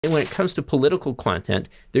And when it comes to political content,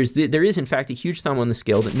 there is in fact a huge thumb on the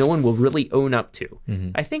scale that no one will really own up to.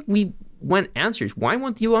 I think we want answers. Why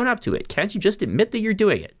won't you own up to it? Can't you just admit that you're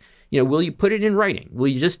doing it? Will you put it in writing? Will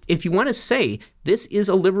you just, if you want to say this is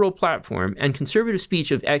a liberal platform and conservative speech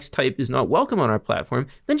of X type is not welcome on our platform,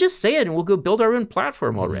 then just say it and we'll go build our own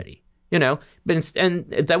platform already. But and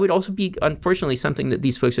that would also be, unfortunately, something that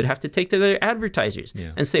these folks would have to take to their advertisers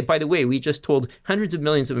and say, by the way, we just told hundreds of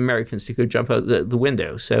millions of Americans to go jump out the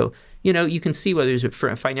window. So, you can see why there's a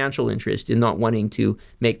financial interest in not wanting to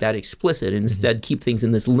make that explicit and instead keep things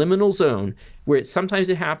in this liminal zone where sometimes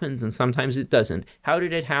it happens and sometimes it doesn't. How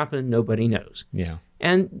did it happen? Nobody knows. Yeah.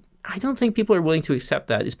 And I don't think people are willing to accept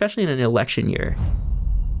that, especially in an election year.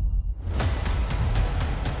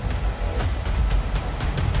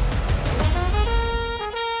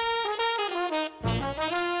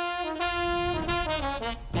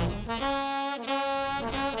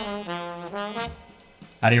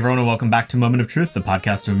 Howdy everyone, and welcome back to Moment of Truth, the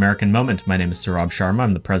podcast of American Moment. My name is Saurabh Sharma.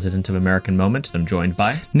 I'm the president of American Moment, and I'm joined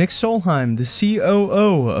by Nick Solheim, the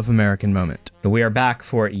COO of American Moment. We are back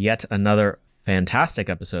for yet another fantastic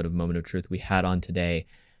episode of Moment of Truth. We had on today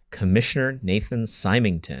Commissioner Nathan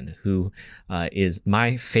Simington, who is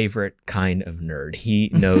my favorite kind of nerd.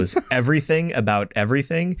 He knows everything about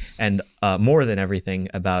everything and more than everything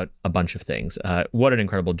about a bunch of things. What an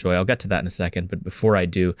incredible joy. I'll get to that in a second. But before I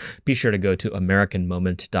do, be sure to go to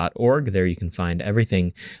AmericanMoment.org. There you can find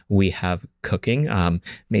everything we have cooking.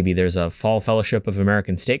 Maybe there's a Fall Fellowship of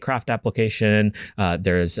American Statecraft application.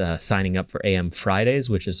 There's signing up for AM Fridays,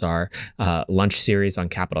 which is our lunch series on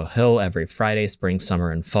Capitol Hill every Friday, spring,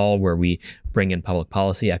 summer, and fall, where we bring in public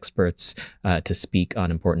policy experts to speak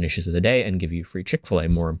on important issues of the day and give you free Chick-fil-A,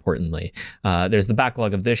 more importantly. There's the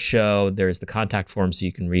backlog of this show. There's the contact form so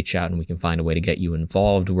you can reach out and we can find a way to get you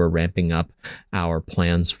involved. We're ramping up our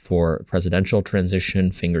plans for presidential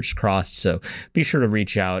transition, fingers crossed. So be sure to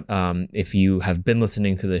reach out if you have been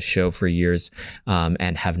listening to this show for years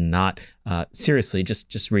and have not. Seriously,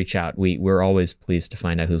 just reach out. We're always pleased to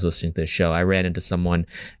find out who's listening to this show. I ran into someone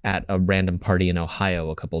at a random party in Ohio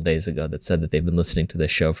a couple of days ago that said that they've been listening to this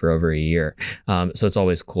show for over a year. So it's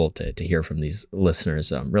always cool to hear from these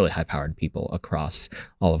listeners, really high-powered people across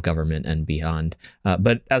all of government and beyond.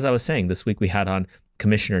 But as I was saying, this week we had on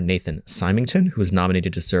Commissioner Nathan Simington, who was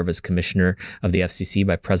nominated to serve as commissioner of the FCC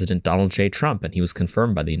by President Donald J. Trump, and he was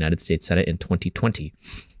confirmed by the United States Senate in 2020.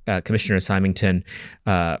 Commissioner Simington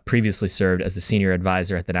previously served as the senior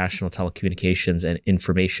advisor at the National Telecommunications and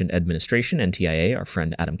Information Administration, NTIA. Our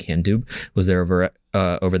friend AmCanon was there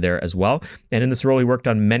over there as well. And in this role, he worked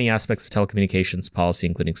on many aspects of telecommunications policy,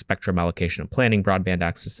 including spectrum allocation and planning, broadband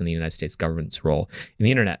access, and the United States government's role in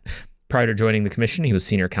the internet. Prior to joining the commission, he was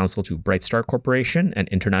senior counsel to Brightstar Corporation, an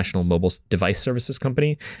international mobile device services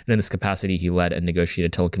company. And in this capacity, he led and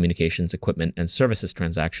negotiated telecommunications equipment and services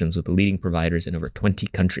transactions with the leading providers in over 20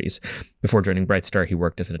 countries. Before joining Brightstar, he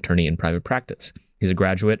worked as an attorney in private practice. He's a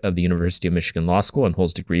graduate of the University of Michigan Law School and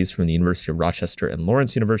holds degrees from the University of Rochester and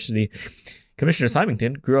Lawrence University. Commissioner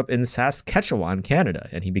Simington grew up in Saskatchewan, Canada,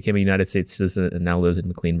 and he became a United States citizen and now lives in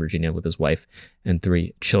McLean, Virginia with his wife and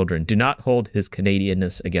 3 children. Do not hold his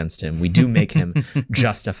Canadianness against him. We do make him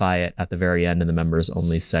justify it at the very end in the members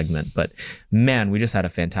only segment. But man, we just had a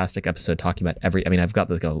fantastic episode talking about I've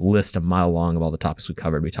got like a list a mile long of all the topics we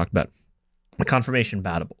covered. We talked about the confirmation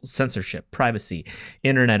battle, censorship, privacy,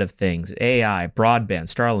 Internet of Things, AI,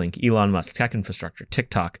 broadband, Starlink, Elon Musk, tech infrastructure,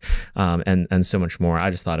 TikTok, and so much more.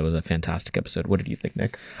 I just thought it was a fantastic episode. What did you think,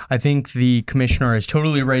 Nick? I think the commissioner has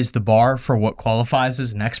totally raised the bar for what qualifies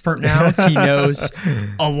as an expert now. He knows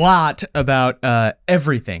a lot about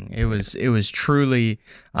everything. It was truly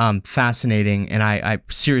fascinating, and I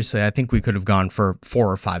seriously, I think we could have gone for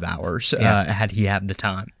 4 or 5 hours had he had the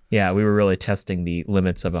time. Yeah, we were really testing the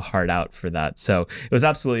limits of a hard out for that. So it was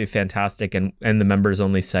absolutely fantastic. And the members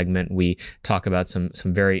only segment, we talk about some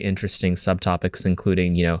very interesting subtopics,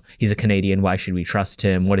 including, he's a Canadian. Why should we trust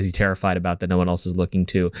him? What is he terrified about that no one else is looking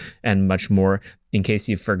to? And much more. In case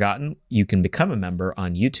you've forgotten, you can become a member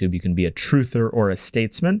on YouTube. You can be a truther or a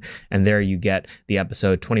statesman. And there you get the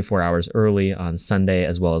episode 24 hours early on Sunday,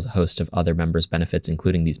 as well as a host of other members' benefits,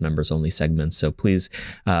 including these members only segments. So please,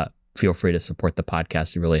 feel free to support the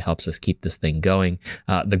podcast. It really helps us keep this thing going.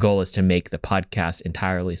 The goal is to make the podcast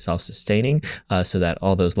entirely self-sustaining so that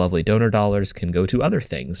all those lovely donor dollars can go to other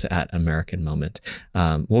things at American Moment.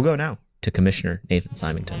 We'll go now to Commissioner Nathan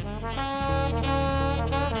Simington.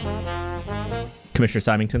 Commissioner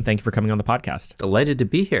Simington, thank you for coming on the podcast. Delighted to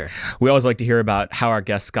be here. We always like to hear about how our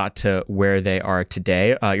guests got to where they are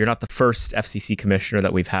today. You're not the first FCC commissioner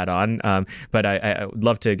that we've had on, but I would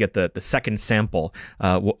love to get the second sample.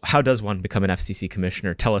 How does one become an FCC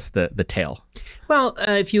commissioner? Tell us the tale. Well,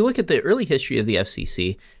 if you look at the early history of the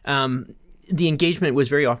FCC, the engagement was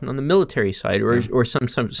very often on the military side or some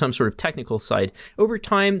sort of technical side. Over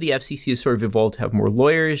time, the FCC has sort of evolved to have more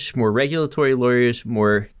lawyers, more regulatory lawyers,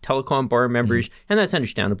 more telecom bar members, and that's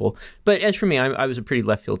understandable. But as for me, I was a pretty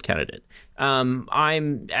left field candidate. I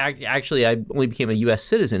only became a U.S.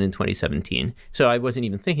 citizen in 2017, so I wasn't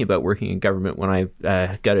even thinking about working in government when I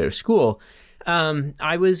got out of school.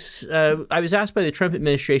 I was asked by the Trump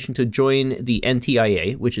administration to join the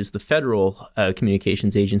NTIA, which is the federal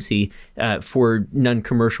communications agency for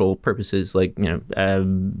non-commercial purposes, like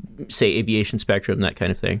say aviation spectrum, that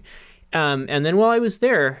kind of thing. And then while I was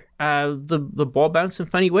there, the ball bounced in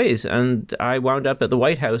funny ways, and I wound up at the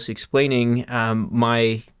White House explaining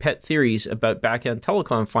my pet theories about back-end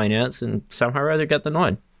telecom finance, and somehow or other got the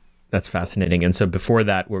nod. That's fascinating. And so before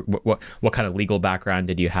that, what kind of legal background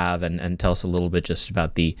did you have? And tell us a little bit just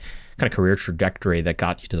about the kind of career trajectory that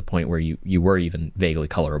got you to the point where you were even vaguely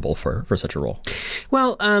colorable for such a role.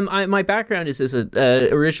 Well, my background is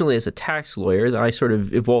originally as a tax lawyer. Then I sort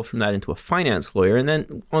of evolved from that into a finance lawyer. And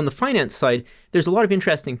then on the finance side, there's a lot of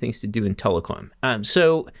interesting things to do in telecom.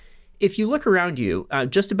 So if you look around you,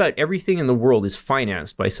 just about everything in the world is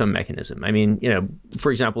financed by some mechanism. I mean,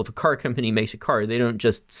 for example, if a car company makes a car, they don't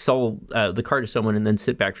just sell the car to someone and then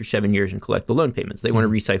sit back for 7 years and collect the loan payments. They want to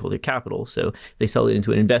recycle their capital. So they sell it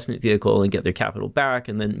into an investment vehicle and get their capital back.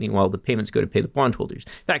 And then meanwhile, the payments go to pay the bondholders,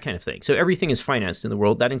 that kind of thing. So everything is financed in the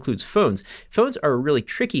world. That includes phones. Phones are a really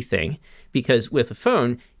tricky thing because with a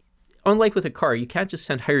phone, unlike with a car, you can't just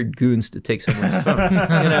send hired goons to take someone's phone.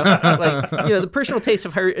 The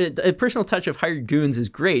personal touch of hired goons is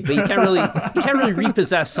great, but you can't really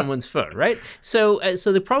repossess someone's phone, right? So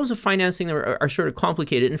the problems of financing them are sort of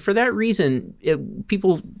complicated, and for that reason,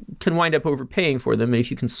 people can wind up overpaying for them. And if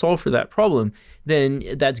you can solve for that problem, then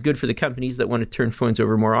that's good for the companies that want to turn phones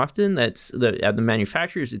over more often. That's the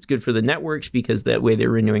manufacturers. It's good for the networks because that way they're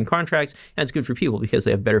renewing contracts, and it's good for people because they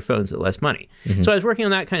have better phones at less money. So I was working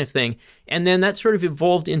on that kind of thing. And then that sort of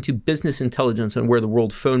evolved into business intelligence on where the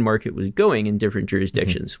world phone market was going in different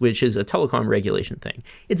jurisdictions, which is a telecom regulation thing.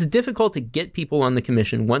 It's difficult to get people on the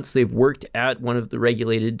commission once they've worked at one of the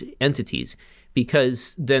regulated entities,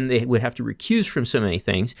 because then they would have to recuse from so many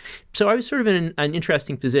things. So I was sort of in an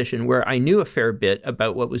interesting position where I knew a fair bit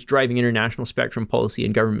about what was driving international spectrum policy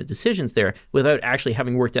and government decisions there without actually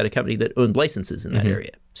having worked at a company that owned licenses in that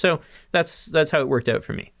area. So that's how it worked out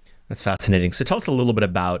for me. That's fascinating. So tell us a little bit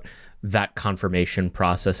about that confirmation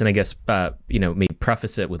process. And I guess, maybe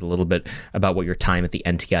preface it with a little bit about what your time at the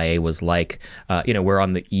NTIA was like. We're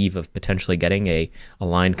on the eve of potentially getting a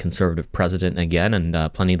aligned conservative president again.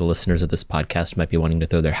 And plenty of the listeners of this podcast might be wanting to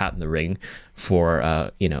throw their hat in the ring for,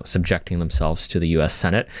 subjecting themselves to the U.S.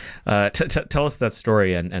 Senate. Tell us that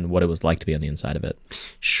story and what it was like to be on the inside of it.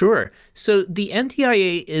 Sure. So the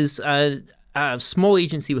NTIA is a small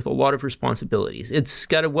agency with a lot of responsibilities. It's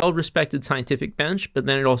got a well-respected scientific bench, but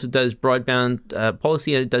then it also does broadband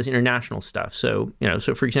policy and it does international stuff. So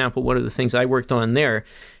for example, one of the things I worked on there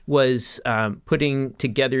was putting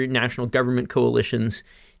together national government coalitions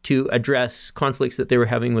to address conflicts that they were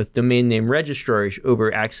having with domain name registrars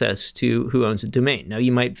over access to who owns a domain. Now,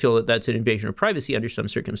 you might feel that that's an invasion of privacy under some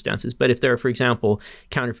circumstances, but if there are, for example,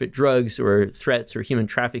 counterfeit drugs or threats or human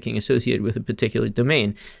trafficking associated with a particular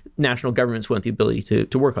domain, national governments want the ability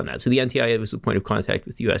to work on that. So the NTIA was the point of contact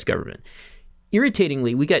with the U.S. government.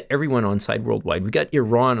 Irritatingly, we got everyone on side worldwide. We got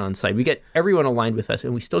Iran on side. We got everyone aligned with us,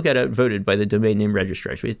 and we still got outvoted by the domain name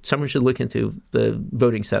registrars. Someone should look into the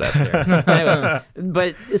voting setup there.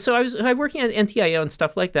 Anyways, so I was working at NTIA on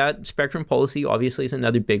stuff like that. Spectrum policy, obviously, is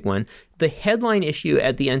another big one. The headline issue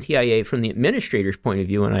at the NTIA, from the administrator's point of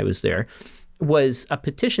view when I was there, was a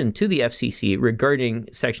petition to the FCC regarding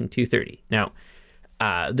Section 230. Now,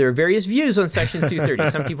 there are various views on Section 230.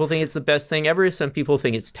 Some people think it's the best thing ever. Some people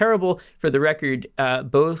think it's terrible. For the record,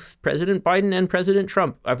 both President Biden and President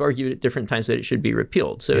Trump have argued at different times that it should be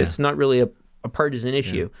repealed. So it's not really a partisan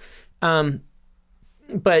issue.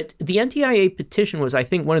 But the NTIA petition was, I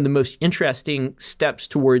think, one of the most interesting steps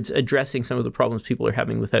towards addressing some of the problems people are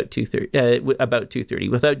having about 230,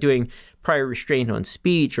 without doing prior restraint on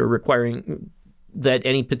speech or requiring that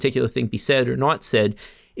any particular thing be said or not said.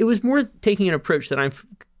 It was more taking an approach that I'm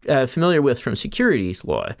familiar with from securities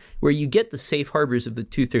law, where you get the safe harbors of the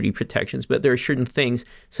 230 protections, but there are certain things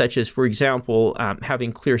such as, for example,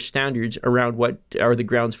 having clear standards around what are the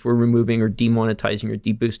grounds for removing or demonetizing or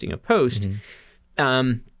deboosting a post.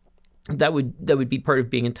 that would be part of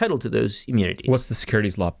being entitled to those immunities. What's the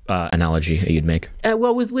securities law analogy that you'd make?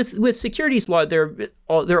 Well, with securities law, there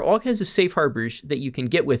are all kinds of safe harbors that you can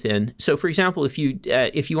get within. So, for example, if you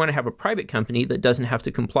want to have a private company that doesn't have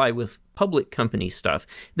to comply with public company stuff,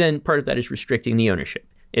 then part of that is restricting the ownership.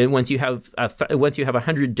 And once you have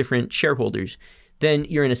 100 different shareholders, then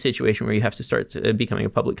you're in a situation where you have to start becoming a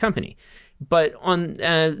public company. But on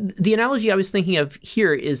the analogy I was thinking of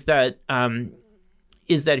here is that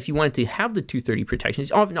if you wanted to have the 230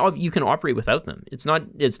 protections, you can operate without them. It's not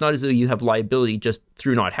as though you have liability just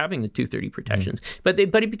through not having the 230 protections. But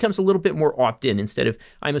it becomes a little bit more opt-in instead of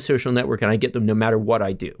I'm a social network and I get them no matter what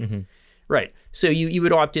I do. Right. So you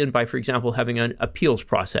would opt in by, for example, having an appeals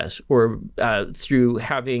process, or through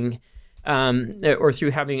having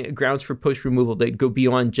grounds for post removal that go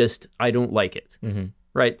beyond just I don't like it.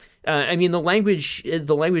 Right. I mean, the language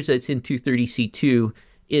that's in 230C2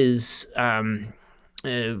 is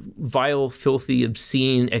vile, filthy,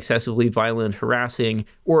 obscene, excessively violent, harassing,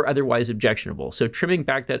 or otherwise objectionable. So trimming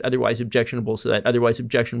back that otherwise objectionable, so that otherwise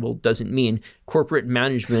objectionable doesn't mean corporate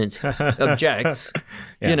management objects.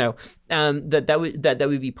 That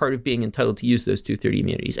would be part of being entitled to use those 230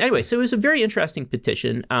 immunities. Anyway, so it was a very interesting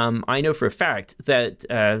petition. I know for a fact that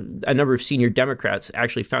a number of senior Democrats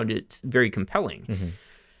actually found it very compelling.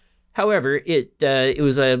 However, it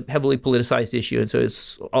was a heavily politicized issue, and so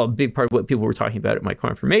it's a big part of what people were talking about at my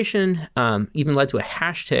confirmation. Even led to a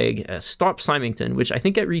hashtag, Stop Simington, which I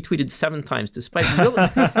think got retweeted 7 times, despite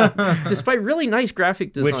really nice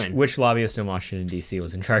graphic design. Which lobbyist in Washington, D.C.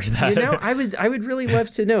 was in charge of that? I would really love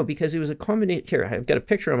to know, because it was a combination. Here, I've got a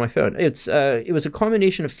picture on my phone. It was a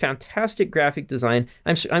combination of fantastic graphic design.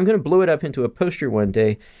 I'm going to blow it up into a poster one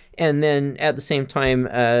day. And then at the same time,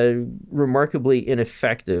 remarkably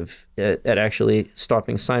ineffective at actually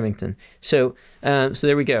stopping Simington. So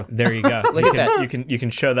there we go. There you go. Look at that. You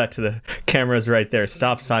can show that to the cameras right there.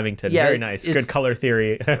 Stop Simington. Yeah, very nice. Good color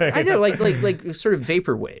theory. I know, like sort of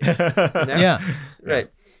vaporwave. You know? Yeah.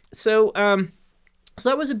 Right. So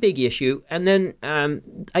that was a big issue. And then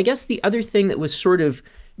I guess the other thing that was sort of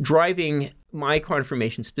driving my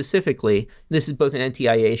confirmation specifically, this is both an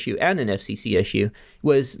NTIA issue and an FCC issue,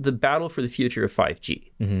 was the battle for the future of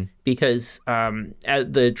 5G. Because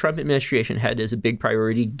the Trump administration had as a big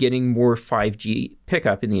priority getting more 5G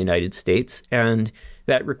pickup in the United States, and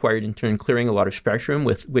that required in turn clearing a lot of spectrum,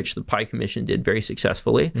 with which the Pi Commission did very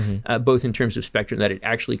successfully, both in terms of spectrum that it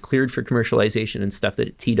actually cleared for commercialization and stuff that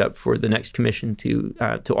it teed up for the next commission to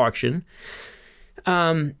auction.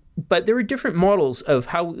 But there were different models of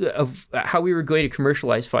how we were going to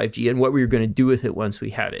commercialize 5G and what we were going to do with it once we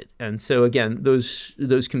had it. And so again, those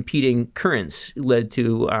competing currents led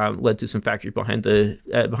to some factors behind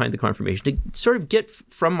the confirmation to sort of get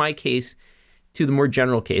from my case to the more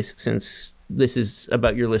general case, since this is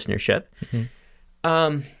about your listenership.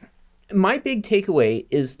 My big takeaway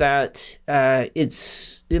is that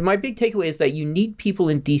you need people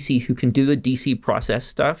in DC who can do the DC process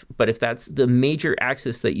stuff. But if that's the major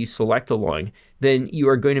axis that you select along, then you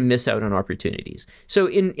are going to miss out on opportunities. So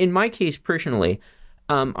in my case personally,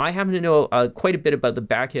 I happen to know quite a bit about the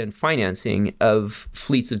back-end financing of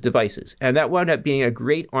fleets of devices. And that wound up being a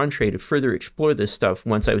great entree to further explore this stuff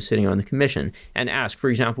once I was sitting on the commission and ask, for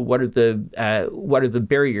example, what are the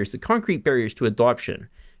barriers, the concrete barriers to adoption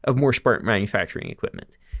of more smart manufacturing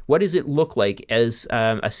equipment? What does it look like as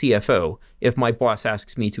a CFO if my boss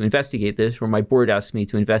asks me to investigate this, or my board asks me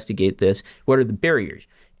to investigate this? What are the barriers?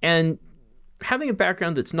 And having a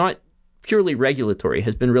background that's not purely regulatory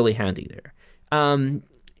has been really handy there.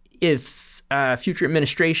 If future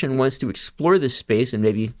administration wants to explore this space and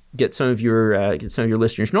maybe get some of your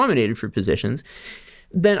listeners nominated for positions,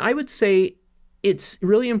 then I would say it's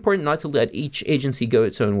really important not to let each agency go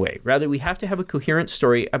its own way. Rather, we have to have a coherent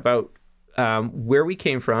story about where we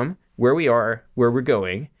came from, where we are, where we're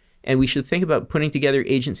going, and we should think about putting together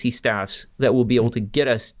agency staffs that will be able to get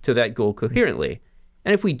us to that goal coherently.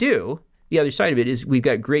 And if we do, the other side of it is we've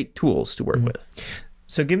got great tools to work with.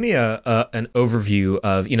 So give me an overview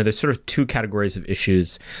of, there's sort of 2 categories of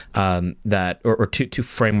issues or two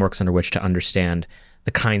frameworks under which to understand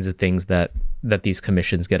the kinds of things that these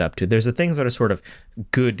commissions get up to. There's the things that are sort of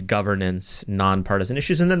good governance, nonpartisan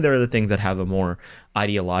issues, and then there are the things that have a more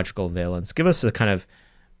ideological valence. Give us a kind of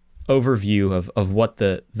overview of what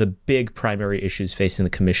the big primary issues facing the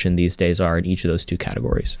commission these days are in each of those 2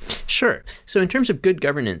 categories. Sure. So in terms of good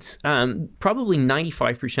governance, probably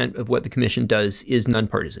 95% of what the commission does is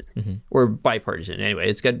nonpartisan or bipartisan. Anyway,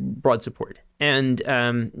 it's got broad support. And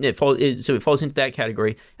it falls into that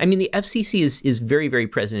category. I mean, the FCC is very, very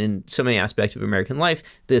present in so many aspects of American life.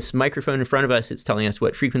 This microphone in front of us, it's telling us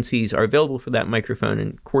what frequencies are available for that microphone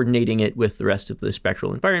and coordinating it with the rest of the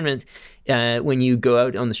spectral environment. When you go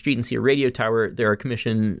out on the street and see a radio tower, there are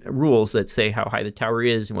commission rules that say how high the tower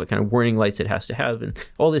is and what kind of warning lights it has to have. And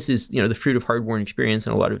all this is, the fruit of hard-won experience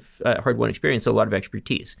and a lot of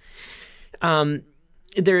expertise.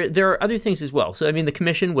 There are other things as well. So, I mean, the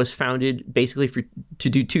commission was founded basically to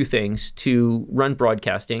do two things: to run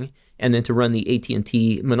broadcasting and then to run the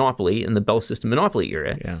AT&T monopoly in the Bell System monopoly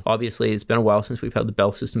era. Yeah. Obviously, it's been a while since we've had the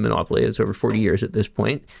Bell System monopoly. It's over 40 years at this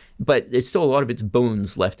point. But it's still a lot of its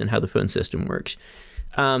bones left in how the phone system works.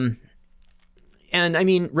 And I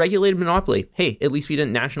mean, regulated monopoly. Hey, at least we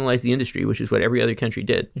didn't nationalize the industry, which is what every other country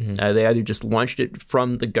did. They either just launched it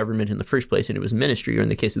from the government in the first place, and it was ministry, or in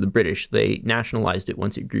the case of the British, they nationalized it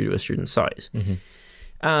once it grew to a certain size.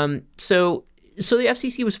 So the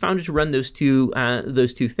FCC was founded to run those two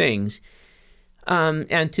things.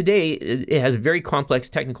 And today, it has a very complex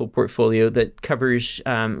technical portfolio that covers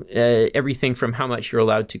everything from how much you're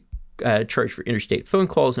allowed to charge for interstate phone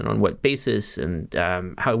calls and on what basis, and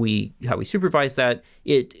how we supervise that.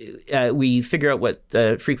 We figure out what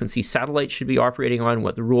frequency satellites should be operating on,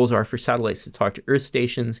 what the rules are for satellites to talk to Earth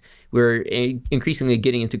stations. We're increasingly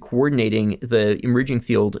getting into coordinating the emerging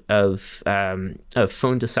field of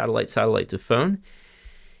phone to satellite, satellite to phone.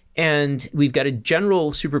 And we've got a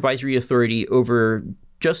general supervisory authority over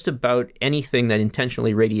just about anything that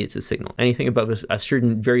intentionally radiates a signal, anything above a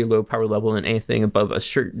certain very low power level and anything above a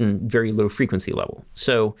certain very low frequency level.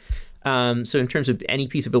 So in terms of any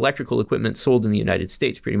piece of electrical equipment sold in the United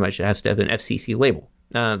States, pretty much it has to have an FCC label.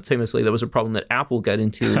 Famously, that was a problem that Apple got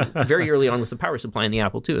into very early on with the power supply in the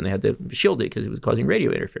Apple II, and they had to shield it because it was causing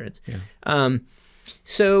radio interference. Yeah.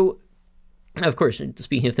 So, of course,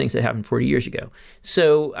 speaking of things that happened 40 years ago.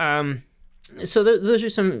 So those are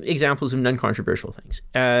some examples of non-controversial things.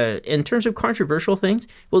 In terms of controversial things,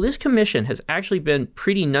 well, this commission has actually been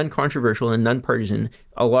pretty non-controversial and non-partisan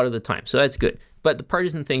a lot of the time. So that's good. But the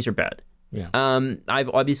partisan things are bad. Yeah. I've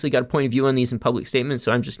obviously got a point of view on these in public statements,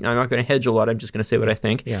 so I'm not going to hedge a lot. I'm just going to say what I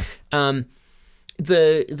think. Yeah.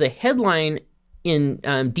 The headline in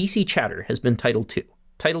DC Chatter has been Title II.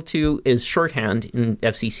 Title II is shorthand in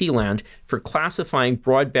FCC land for classifying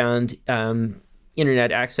broadband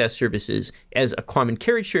internet access services as a common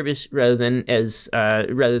carriage service rather than as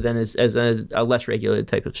a less regulated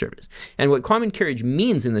type of service. And what common carriage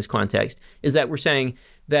means in this context is that we're saying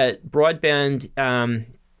that broadband,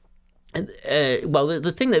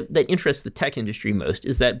 the thing that interests the tech industry most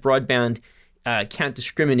is that broadband can't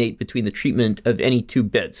discriminate between the treatment of any two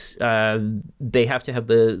bits. They have to have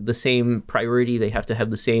the same priority. They have to have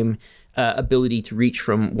the same ability to reach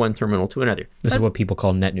from one terminal to another. This is what people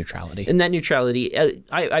call net neutrality. And net neutrality,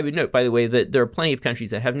 I would note, by the way, that there are plenty of countries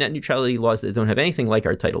that have net neutrality laws that don't have anything like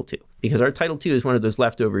our Title II, because our Title II is one of those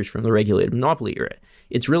leftovers from the regulated monopoly era.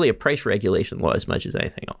 It's really a price regulation law as much as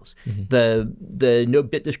anything else. The no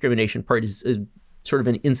bit discrimination part is sort of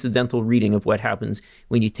an incidental reading of what happens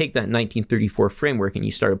when you take that 1934 framework and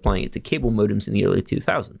you start applying it to cable modems in the early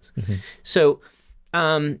 2000s.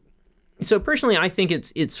 So personally, I think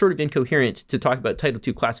it's sort of incoherent to talk about Title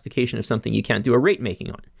II classification of something you can't do a rate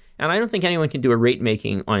making on. And I don't think anyone can do a rate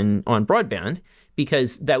making on broadband,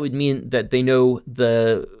 because that would mean that they know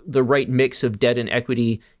the right mix of debt and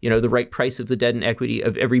equity, the right price of the debt and equity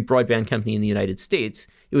of every broadband company in the United States.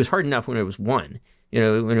 It was hard enough when it was one.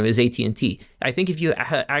 When it was AT&T. I think if you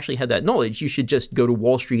actually had that knowledge, you should just go to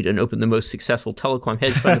Wall Street and open the most successful telecom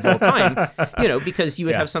hedge fund of all time, because you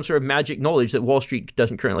would have some sort of magic knowledge that Wall Street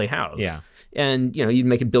doesn't currently have. Yeah. And, you'd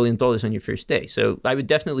make $1 billion on your first day. So I would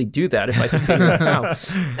definitely do that if I could figure out how.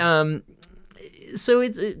 So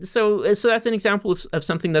that's an example of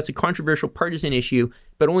something that's a controversial partisan issue,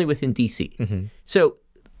 but only within DC. So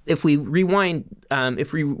if we rewind,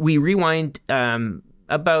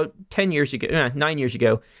 about 9 years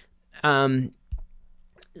ago,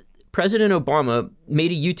 President Obama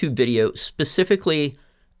made a YouTube video specifically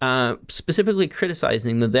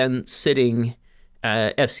criticizing the then sitting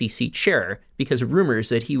FCC chair because of rumors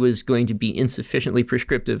that he was going to be insufficiently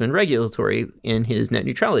prescriptive and regulatory in his net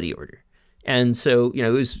neutrality order. And so,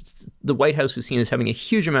 the White House was seen as having a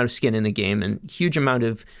huge amount of skin in the game and huge amount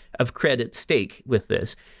of cred at stake with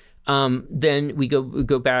this. Then we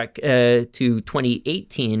go back to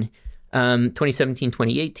 2017,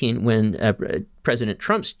 2018, when President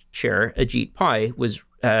Trump's chair, Ajit Pai, was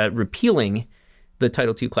repealing the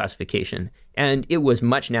Title II classification. And it was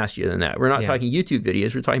much nastier than that. We're not talking YouTube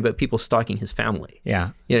videos. We're talking about people stalking his family. Yeah.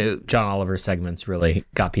 John Oliver's segments really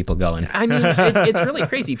got people going. I mean, it's really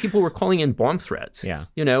crazy. People were calling in bomb threats. Yeah.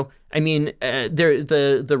 I mean,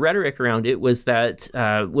 the rhetoric around it was that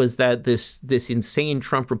this insane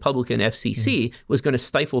Trump Republican FCC was going to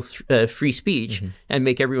stifle free speech and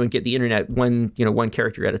make everyone get the internet one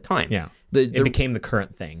character at a time. Yeah. It became the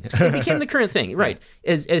current thing. It became the current thing, right?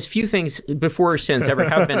 As few things before or since ever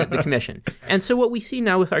have been at the commission. And so what we see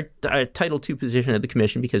now with our Title II position at the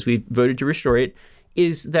commission, because we voted to restore it,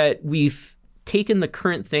 is that we've taken the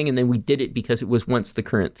current thing and then we did it because it was once the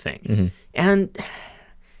current thing. And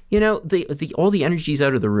all the energy's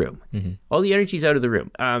out of the room. All the energy's out of the room.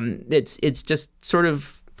 It's just sort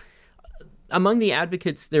of among the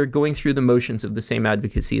advocates, they're going through the motions of the same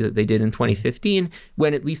advocacy that they did in 2015,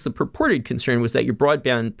 when at least the purported concern was that your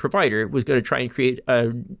broadband provider was going to try and create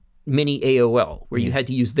a mini AOL where you had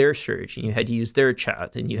to use their search and you had to use their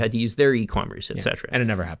chat and you had to use their e-commerce, etc. And it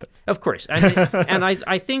never happened. Of course.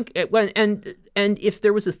 I think and if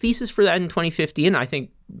there was a thesis for that in 2015, I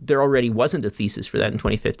think there already wasn't a thesis for that in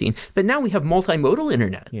 2015. But now we have multimodal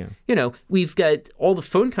internet. We've got all the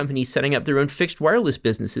phone companies setting up their own fixed wireless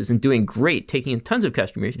businesses and doing great, taking in tons of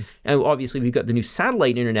customers. And obviously we've got the new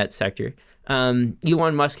satellite internet sector.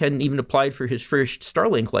 Elon Musk hadn't even applied for his first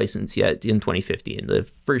Starlink license yet in 2015. The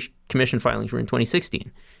first commission filings were in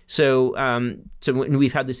 2016. So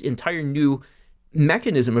we've had this entire new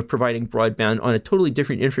mechanism of providing broadband on a totally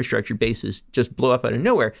different infrastructure basis just blow up out of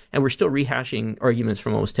nowhere, and we're still rehashing arguments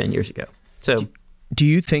from almost 10 years ago. So, do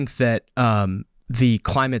you think that the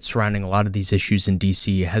climate surrounding a lot of these issues in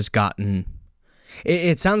DC has gotten...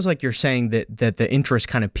 It sounds like you're saying that the interest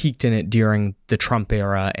kind of peaked in it during the Trump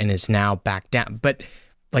era and is now back down. But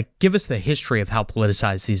give us the history of how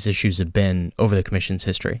politicized these issues have been over the commission's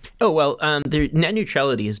history. Oh, well, net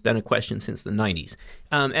neutrality has been a question since the 90s.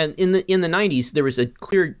 And in the 90s, there was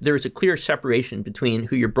a clear separation between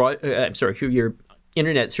who your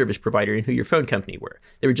internet service provider and who your phone company were.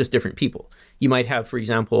 They were just different people. You might have, for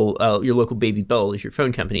example, your local Baby Bell as your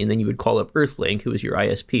phone company, and then you would call up Earthlink, who was your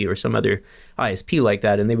ISP, or some other ISP like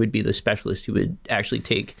that, and they would be the specialist who would actually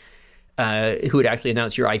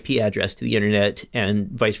announce your IP address to the internet and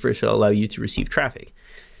vice versa, allow you to receive traffic.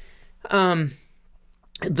 Once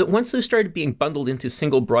those started being bundled into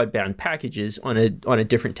single broadband packages on a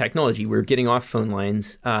different technology, we're getting off phone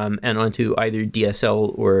lines and onto either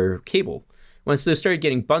DSL or cable. Once those started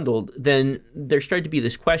getting bundled, then there started to be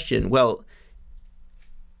this question, well,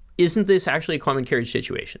 isn't this actually a common carriage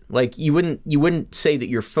situation? You wouldn't say that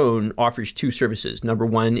your phone offers two services. Number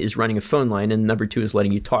one is running a phone line, and number two is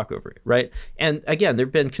letting you talk over it, right? And again, there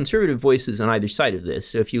have been conservative voices on either side of this.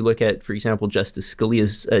 So if you look at, for example, Justice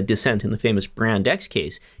Scalia's dissent in the famous Brand X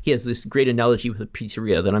case, he has this great analogy with a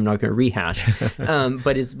pizzeria that I'm not going to rehash,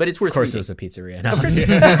 but it's worth. Of course, reading. It was a pizzeria analogy.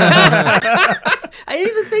 I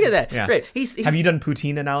didn't even think of that. Yeah. Right? Have you done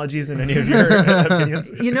poutine analogies in any of your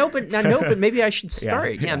opinions? But maybe I should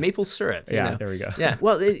start. Yeah, maple syrup. Yeah, there we go. Yeah.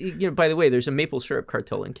 Well, by the way, there's a maple syrup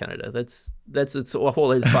cartel in Canada. It's a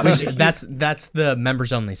whole other topic. That's the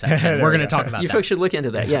members only section. We're going to talk about that. You folks should look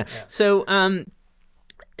into that. Yeah. So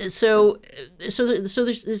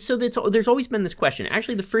there's always been this question.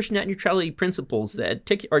 Actually, the first net neutrality principles that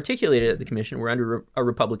articulated at the commission were under a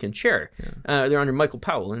Republican chair. They're under Michael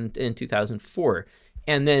Powell in 2004.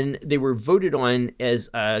 And then they were voted on as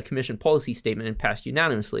a commission policy statement and passed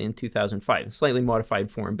unanimously in 2005. Slightly modified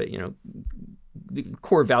form, but the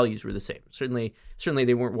core values were the same. Certainly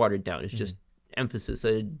they weren't watered down. It's just emphasis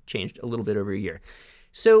that had changed a little bit over a year.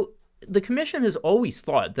 So the commission has always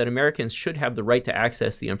thought that Americans should have the right to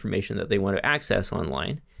access the information that they want to access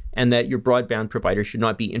online, and that your broadband provider should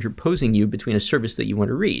not be interposing you between a service that you want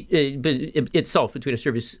to read, between a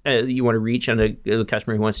service that you want to reach and a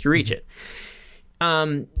customer who wants to reach it.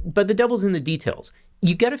 But the devil's in the details.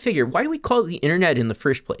 You got to figure, why do we call it the internet in the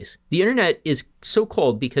first place? The internet is so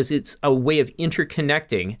called because it's a way of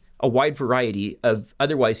interconnecting a wide variety of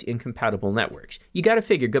otherwise incompatible networks. You got to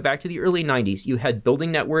figure, go back to the early 90s, you had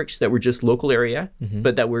building networks that were just local area,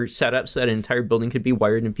 but that were set up so that an entire building could be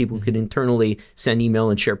wired and people could internally send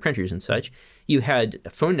email and share printers and such. You had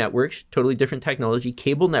phone networks, totally different technology,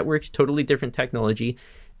 cable networks, totally different technology.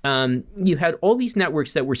 You had all these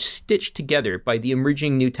networks that were stitched together by the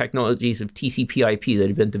emerging new technologies of TCP/IP that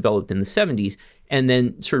had been developed in the 70s and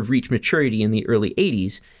then sort of reached maturity in the early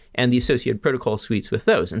 80s, and the associated protocol suites with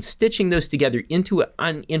those. And stitching those together into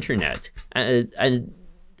an internet, a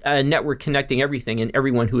network connecting everything and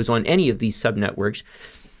everyone who is on any of these subnetworks,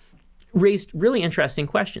 raised really interesting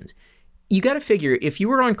questions. You got to figure, if you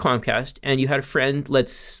were on Comcast and you had a friend,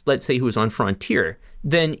 let's say, who was on Frontier,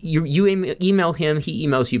 then you email him, he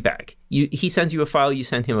emails you back. He sends you a file, you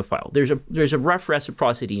send him a file. There's a rough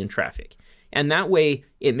reciprocity in traffic. And that way,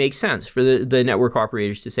 it makes sense for the network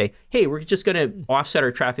operators to say, hey, we're just going to offset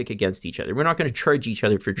our traffic against each other. We're not going to charge each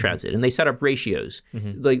other for transit. And they set up ratios,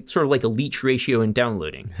 like sort of like a leech ratio in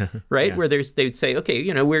downloading, right? Where they would say,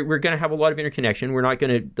 okay, we're going to have a lot of interconnection. We're not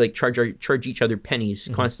going to like charge each other pennies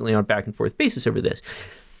constantly on a back and forth basis over this.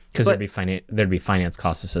 Because there'd be finance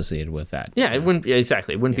costs associated with that. Yeah, it wouldn't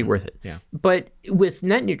exactly. It wouldn't be worth it. Yeah. But with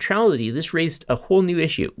net neutrality, this raised a whole new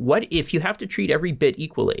issue. What if you have to treat every bit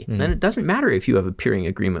equally? Then it doesn't matter if you have a peering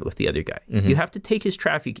agreement with the other guy. You have to take his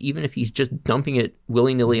traffic, even if he's just dumping it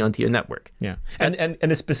willy-nilly onto your network. Yeah. And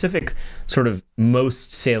the specific sort of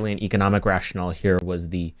most salient economic rationale here was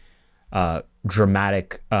the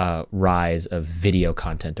dramatic rise of video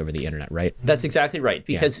content over the internet, right? That's exactly right.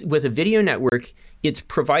 Because with a video network, it's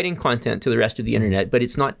providing content to the rest of the internet, but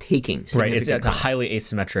it's not taking significant Right. It's a content. highly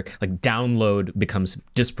asymmetric. Like download becomes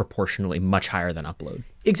disproportionately much higher than upload.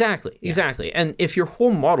 Exactly. And if your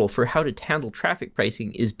whole model for how to handle traffic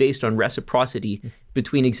pricing is based on reciprocity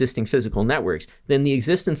between existing physical networks, then the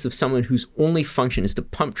existence of someone whose only function is to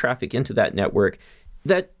pump traffic into that network,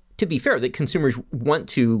 that, to be fair, that consumers want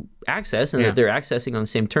to access and that they're accessing on the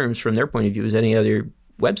same terms from their point of view as any other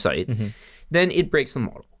website, then it breaks the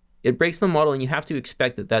model. It breaks the model, and you have to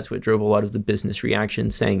expect that that's what drove a lot of the business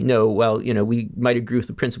reaction, saying, no, well, we might agree with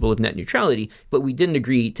the principle of net neutrality, but we didn't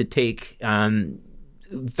agree to take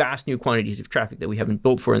vast new quantities of traffic that we haven't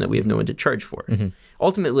built for and that we have no one to charge for.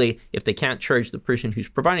 Ultimately, if they can't charge the person who's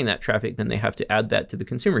providing that traffic, then they have to add that to the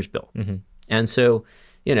consumer's bill. And so,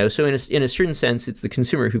 so in a certain sense, it's the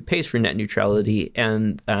consumer who pays for net neutrality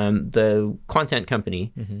and the content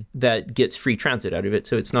company that gets free transit out of it.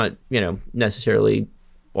 So it's not, necessarily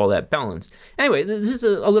all that balanced. Anyway, this is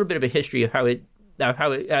a little bit of a history of how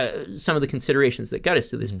some of the considerations that got us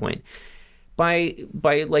to this point. By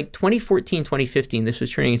like 2014, 2015, this was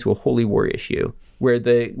turning into a holy war issue where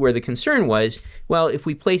the concern was, well, if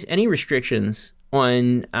we place any restrictions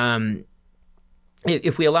on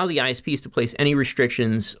if we allow the ISPs to place any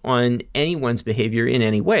restrictions on anyone's behavior in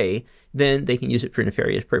any way, then they can use it for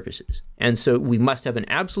nefarious purposes. And so we must have an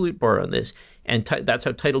absolute bar on this. And that's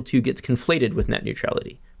how Title II gets conflated with net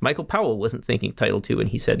neutrality. Michael Powell wasn't thinking Title II when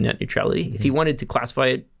he said net neutrality. If he wanted to classify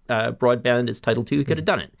it, broadband as Title II, he could have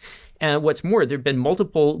done it. And what's more, there have been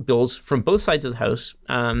multiple bills from both sides of the House,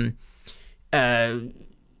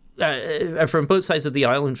 from both sides of the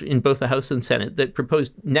aisle in both the House and Senate that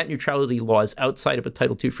proposed net neutrality laws outside of a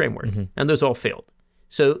Title II framework, and those all failed.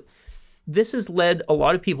 So this has led a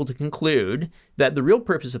lot of people to conclude that the real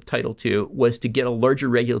purpose of Title II was to get a larger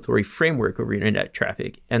regulatory framework over internet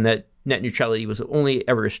traffic, and that net neutrality was only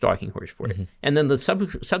ever a stalking horse for it. And then the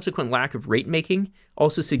subsequent lack of rate making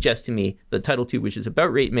also suggests to me that Title II, which is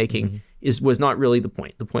about rate making, was not really the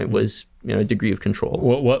point. The point was a degree of control.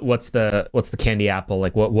 What's the candy apple?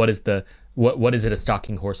 Like what is it a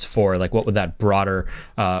stalking horse for? Like what would that broader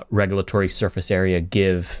regulatory surface area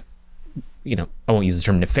give? I won't use the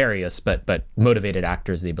term nefarious, but motivated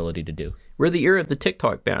actors the ability to do. We're the era of the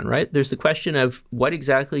TikTok ban, right? There's the question of what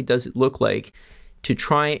exactly does it look like to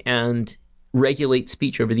try and regulate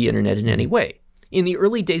speech over the internet in any way. In the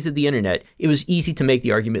early days of the internet, it was easy to make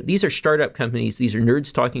the argument, these are startup companies, these are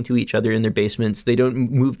nerds talking to each other in their basements, they don't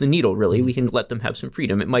move the needle really, we can let them have some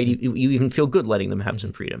freedom. It might you even feel good letting them have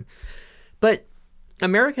some freedom. But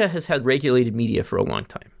America has had regulated media for a long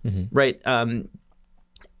time, right?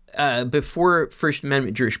 Before First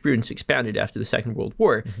Amendment jurisprudence expanded after the Second World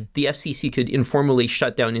War, the FCC could informally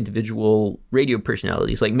shut down individual radio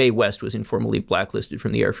personalities. Like Mae West was informally blacklisted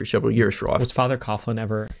from the air for several years for office. Was Father Coughlin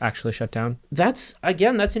ever actually shut down? That's an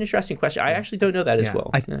interesting question. I actually don't know that as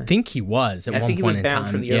well. I think he was at one point in time. I think he was banned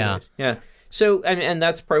from the airwaves. Yeah. So, and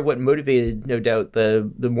that's part of what motivated, no doubt,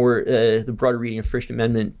 the broader reading of First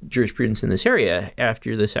Amendment jurisprudence in this area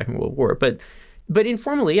after the Second World War. But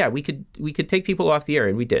informally, yeah, we could take people off the air,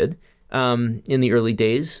 and we did in the early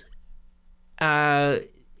days.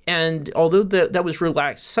 And although that was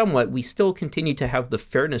relaxed somewhat, we still continued to have the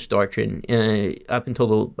fairness doctrine up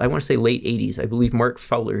until I want to say late 80s. I believe Mark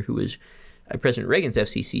Fowler, who was President Reagan's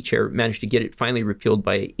FCC chair, managed to get it finally repealed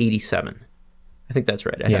by 87. I think that's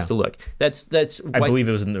right. I have to look. That's. I believe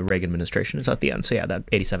it was in the Reagan administration. It's at the end. So yeah, that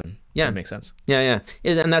 87. Yeah, that makes sense. Yeah.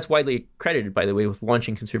 And that's widely credited, by the way, with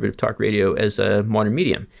launching conservative talk radio as a modern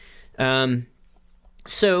medium.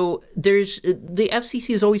 So there's the FCC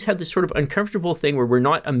has always had this sort of uncomfortable thing where we're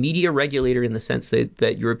not a media regulator in the sense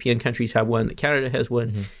that European countries have one, that Canada has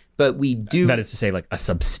one, But we do. That is to say, like a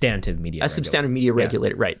substantive media. Substantive media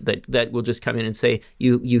regulator, right? That will just come in and say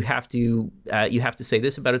you have to say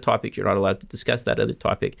this about a topic. You're not allowed to discuss that other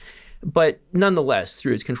topic. But nonetheless,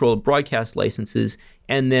 through its control of broadcast licenses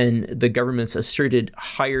and then the government's asserted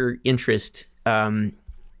higher interest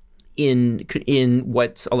in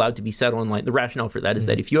what's allowed to be said online, the rationale for that is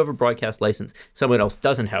that if you have a broadcast license, someone else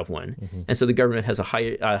doesn't have one, and so the government has a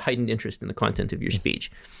heightened interest in the content of your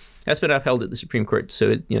speech. That's been upheld at the Supreme Court,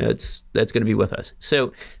 so that's going to be with us.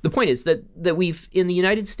 So the point is that we've in the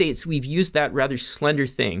United States we've used that rather slender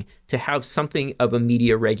thing to have something of a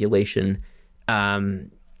media regulation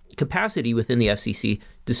capacity within the FCC,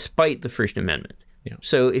 despite the First Amendment. Yeah.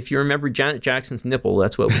 So if you remember Janet Jackson's nipple,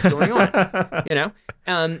 that's what was going on.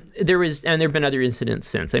 There have been other incidents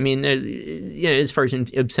since. I mean, as far as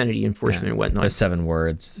obscenity enforcement and whatnot. 7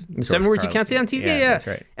 words. 7 words you can't say on TV. Yeah, that's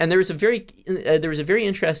right. And there was a very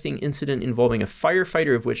interesting incident involving a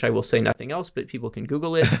firefighter, of which I will say nothing else, but people can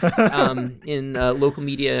Google it. In local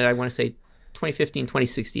media, I want to say 2015,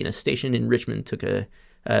 2016, a station in Richmond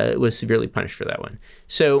was severely punished for that one.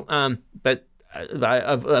 So, but.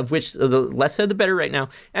 Of which the less said the better right now.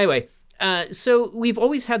 Anyway, so we've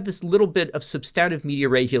always had this little bit of substantive media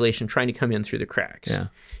regulation trying to come in through the cracks.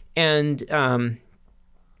 Yeah.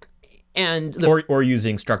 Or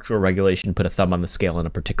using structural regulation to put a thumb on the scale in a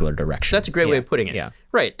particular direction. That's a great way of putting it. Yeah.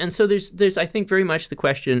 Right. And so there's I think very much the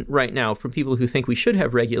question right now from people who think we should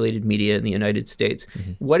have regulated media in the United States.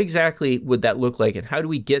 What exactly would that look like, and how do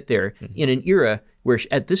we get there in an era where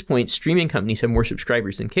at this point streaming companies have more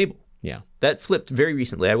subscribers than cable? Yeah. That flipped very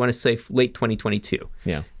recently. I want to say late 2022.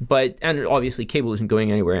 Yeah. And obviously cable isn't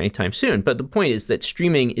going anywhere anytime soon. But the point is that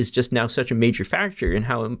streaming is just now such a major factor in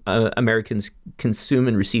how Americans consume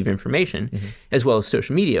and receive information, as well as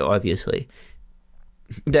social media, obviously,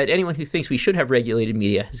 that anyone who thinks we should have regulated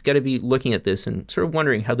media has got to be looking at this and sort of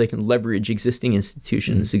wondering how they can leverage existing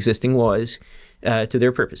institutions, existing laws to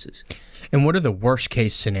their purposes. And what are the worst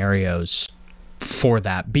case scenarios for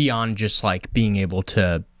that beyond just like being able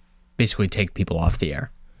to basically take people off the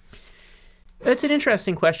air? That's an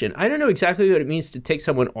interesting question. I don't know exactly what it means to take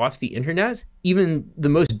someone off the internet. Even the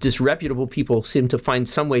most disreputable people seem to find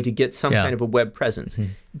some way to get some kind of a web presence.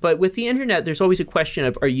 But with the internet, there's always a question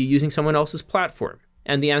of, are you using someone else's platform?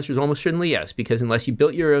 And the answer is almost certainly yes, because unless you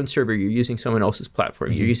built your own server, you're using someone else's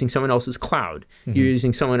platform. You're using someone else's cloud. You're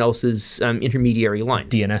using someone else's intermediary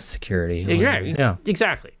lines. DNS security. Yeah,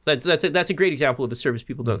 exactly. That's a great example of a service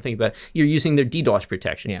people don't think about. You're using their DDoS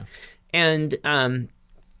protection. Yeah. And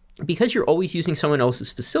because you're always using someone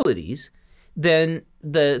else's facilities, then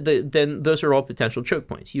then those are all potential choke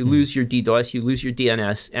points. You lose your DDoS, you lose your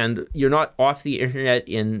DNS, and you're not off the internet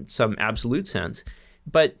in some absolute sense.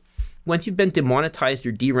 But once you've been demonetized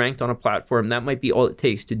or deranked on a platform, that might be all it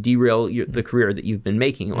takes to derail the career that you've been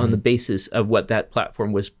making on the basis of what that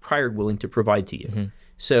platform was prior willing to provide to you.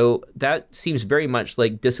 So that seems very much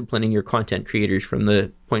like disciplining your content creators from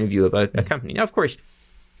the point of view of a company. Now, of course,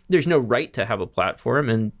 there's no right to have a platform,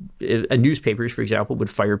 and newspapers, for example, would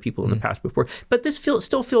fire people in the past before. But this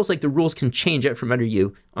still feels like the rules can change out from under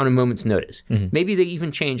you on a moment's notice. Maybe they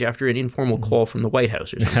even change after an informal call from the White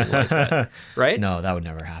House or something like that, right? No, that would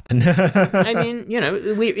never happen. I mean,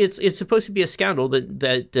 it's supposed to be a scandal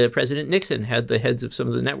that President Nixon had the heads of some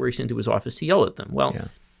of the networks into his office to yell at them. Well,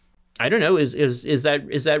 I don't know. Is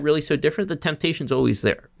that really so different? The temptation's always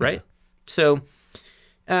there, right? So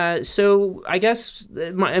I guess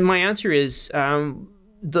my answer is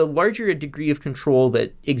the larger a degree of control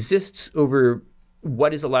that exists over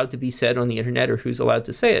what is allowed to be said on the internet or who's allowed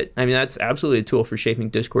to say it. I mean, that's absolutely a tool for shaping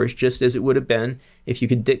discourse, just as it would have been if you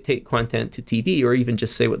could dictate content to TV or even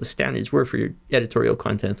just say what the standards were for your editorial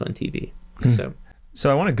content on TV. So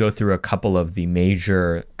I want to go through a couple of the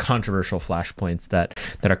major controversial flashpoints that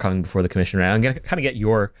are coming before the commissioner. And I'm going to kind of get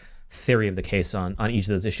your theory of the case on each of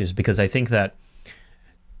those issues, because I think that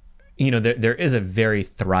there is a very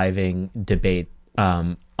thriving debate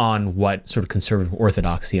on what sort of conservative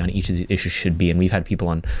orthodoxy on each of these issues should be. And we've had people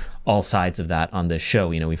on all sides of that on this show.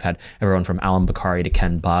 We've had everyone from Alan Bakari to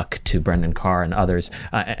Ken Buck to Brendan Carr and others,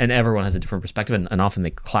 and everyone has a different perspective, and often they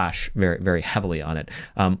clash very, very heavily on it.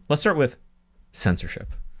 Let's start with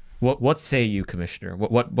censorship. What say you, Commissioner?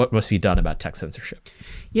 What must be done about tech censorship?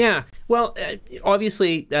 Yeah, well,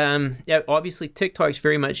 obviously TikTok's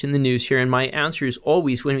very much in the news here, and my answer is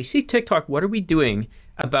always, when we see TikTok, what are we doing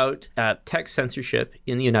about tech censorship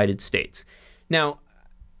in the United States? Now,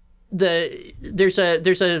 there's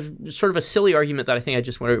a sort of a silly argument that I think I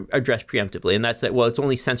just want to address preemptively, and that's that, well, it's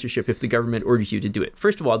only censorship if the government orders you to do it.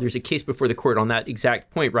 First of all, there's a case before the court on that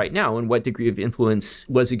exact point right now, and what degree of influence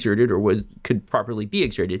was exerted or could properly be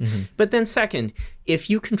exerted. But then second, if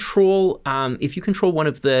you control one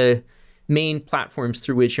of the main platforms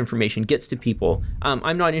through which information gets to people,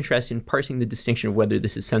 I'm not interested in parsing the distinction of whether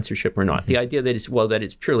this is censorship or not. The idea that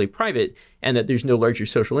it's purely private and that there's no larger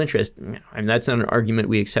social interest, I mean, that's not an argument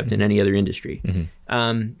we accept in any other industry.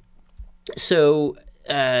 So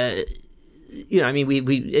I mean,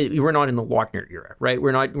 we're not in the Lochner era, right?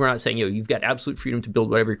 We're not saying, you've got absolute freedom to build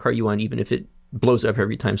whatever car you want, even if it blows up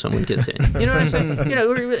every time someone gets in. You know what I'm saying?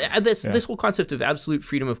 This whole concept of absolute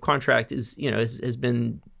freedom of contract is, has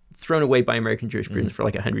been thrown away by American jurisprudence for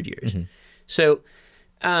like 100 years. So,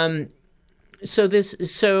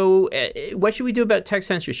 what should we do about tech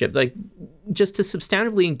censorship? Like, just to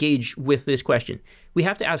substantively engage with this question, we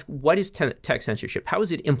have to ask, what is tech censorship? How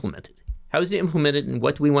is it implemented? How is it implemented, and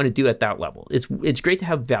what do we want to do at that level? It's great to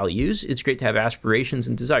have values, it's great to have aspirations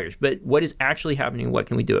and desires, but what is actually happening? What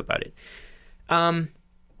can we do about it?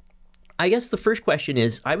 I guess the first question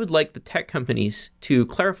is, I would like the tech companies to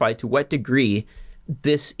clarify to what degree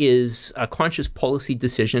this is a conscious policy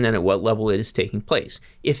decision and at what level it is taking place.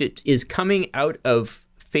 If it is coming out of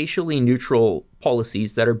facially neutral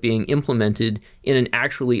policies that are being implemented in an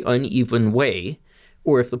actually uneven way,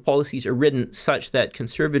 or if the policies are written such that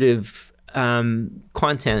conservative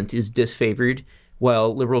content is disfavored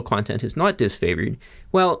while liberal content is not disfavored,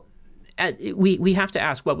 well, we have to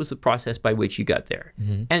ask, what was the process by which you got there?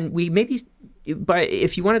 And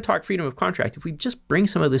if you want to talk freedom of contract, if we just bring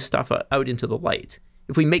some of this stuff out into the light,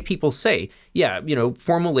 if we make people say,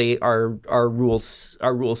 formally our rules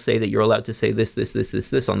say that you're allowed to say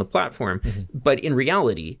this on the platform, but in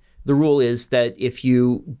reality, the rule is that if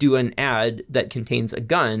you do an ad that contains a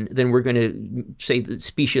gun, then we're going to say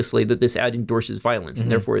speciously that this ad endorses violence,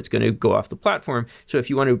 and therefore it's going to go off the platform. So if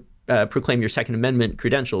you want to proclaim your Second Amendment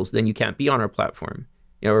credentials, then you can't be on our platform.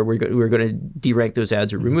 Or we're going to derank those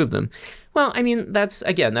ads or remove them. Well, I mean, that's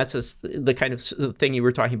the kind of thing you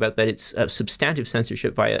were talking about, that it's a substantive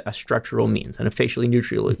censorship via a structural means and a facially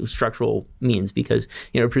neutral structural means, because,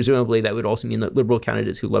 presumably that would also mean that liberal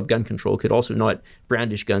candidates who love gun control could also not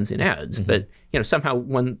brandish guns in ads. But, somehow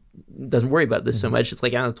one doesn't worry about this so much. It's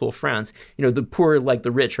like Anatole France, the poor like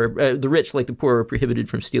the rich, or the rich like the poor are prohibited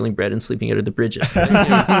from stealing bread and sleeping out of the bridges.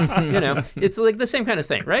 It's like the same kind of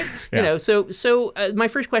thing, right? Yeah. So my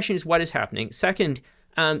first question is, what is happening? Second,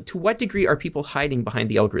 to what degree are people hiding behind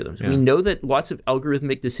the algorithms? We know that lots of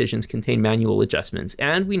algorithmic decisions contain manual adjustments,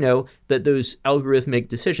 and we know that those algorithmic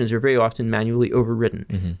decisions are very often manually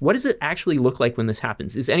overridden. What does it actually look like when this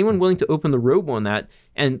happens? Is anyone willing to open the robe on that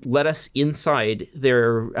and let us inside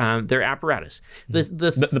their apparatus?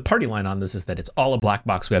 The party line on this is that it's all a black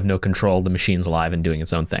box. We have no control. The machine's alive and doing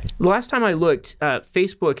its own thing. The last time I looked,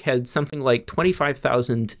 Facebook had something like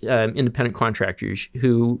 25,000 independent contractors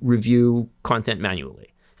who review content manually.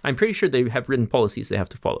 I'm pretty sure they have written policies they have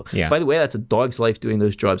to follow. Yeah. By the way, that's a dog's life doing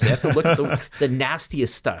those jobs. They have to look at the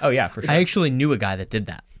nastiest stuff. Oh, yeah, for sure. I actually knew a guy that did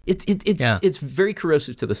that. It's very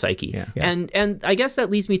corrosive to the psyche. Yeah. And I guess that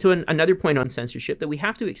leads me to another point on censorship, that we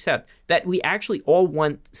have to accept that we actually all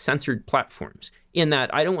want censored platforms, in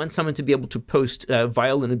that I don't want someone to be able to post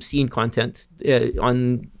vile and obscene content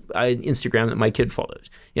on Instagram that my kid follows.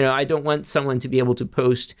 I don't want someone to be able to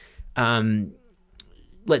post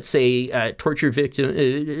let's say torture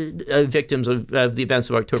victims of the events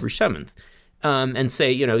of October 7th, and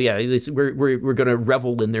say, we're going to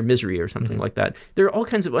revel in their misery or something like that. There are all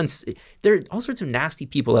kinds of there are all sorts of nasty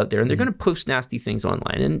people out there, and they're going to post nasty things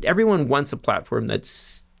online, and everyone wants a platform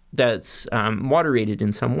that's moderated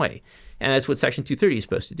in some way. And that's what Section 230 is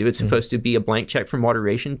supposed to do. It's supposed to be a blank check for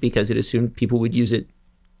moderation, because it assumed people would use it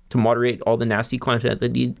to moderate all the nasty content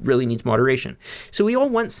that really needs moderation. So we all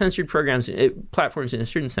want censored platforms in a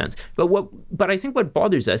certain sense. But I think what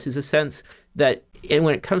bothers us is a sense that, and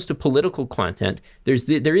when it comes to political content, there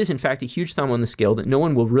is in fact a huge thumb on the scale that no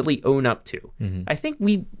one will really own up to. I think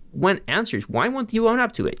we want answers. Why won't you own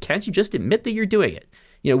up to it? Can't you just admit that you're doing it?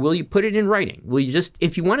 Will you put it in writing? Will you just,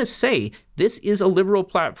 if you want to say this is a liberal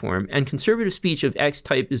platform and conservative speech of X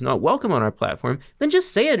type is not welcome on our platform, then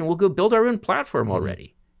just say it and we'll go build our own platform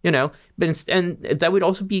already. And that would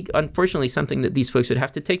also be, unfortunately, something that these folks would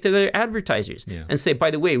have to take to their advertisers and say, by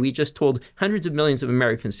the way, we just told hundreds of millions of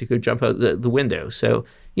Americans to go jump out the window. So,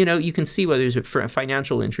 you can see why there's a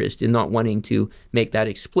financial interest in not wanting to make that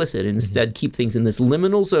explicit, and instead keep things in this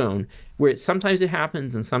liminal zone where sometimes it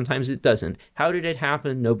happens and sometimes it doesn't. How did it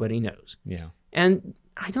happen? Nobody knows. Yeah. And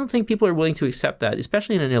I don't think people are willing to accept that,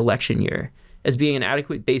 especially in an election year. as being an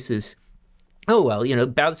adequate basis. Oh, well,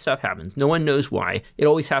 bad stuff happens. No one knows why. It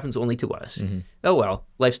always happens only to us. Oh, well,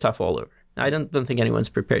 life's tough all over. I don't think anyone's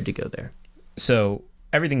prepared to go there. So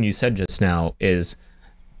everything you said just now is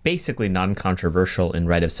basically non-controversial in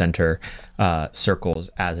right-of-center circles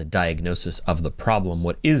as a diagnosis of the problem.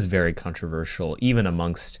 What is very controversial, even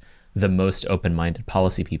amongst the most open-minded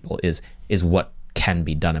policy people, is what can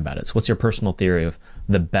be done about it. So what's your personal theory of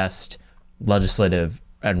the best legislative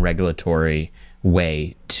and regulatory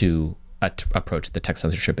way to approach the tech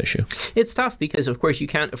censorship issue? It's tough because, of course, you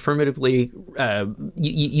can't affirmatively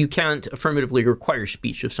you can't affirmatively require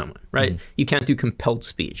speech of someone, right? You can't do compelled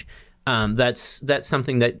speech. That's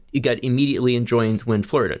something that got immediately enjoined when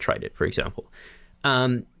Florida tried it, for example.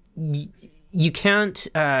 You can't,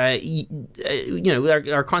 our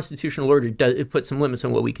constitutional order put some limits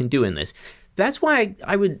on what we can do in this. That's why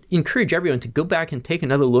I would encourage everyone to go back and take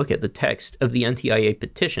another look at the text of the NTIA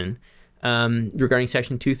petition regarding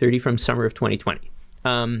Section 230 from summer of 2020.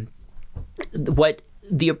 What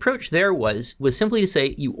the approach there was simply to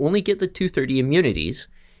say you only get the 230 immunities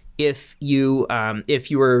if you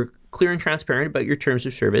are clear and transparent about your terms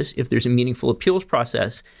of service, if there's a meaningful appeals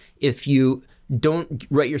process, if you don't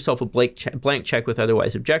write yourself a blank check with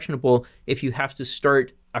otherwise objectionable, if you have to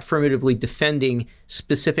start affirmatively defending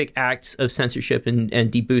specific acts of censorship and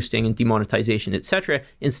deboosting and demonetization, etc.,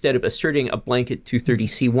 instead of asserting a blanket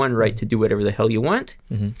 230C1 right to do whatever the hell you want.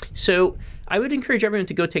 So I would encourage everyone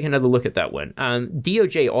to go take another look at that one.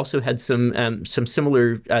 DOJ also had some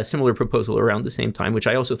similar proposal around the same time, which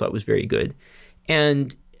I also thought was very good.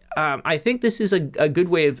 And I think this is a good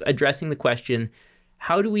way of addressing the question,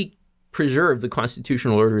 how do we preserve the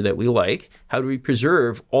constitutional order that we like? How do we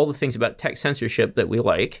preserve all the things about tech censorship that we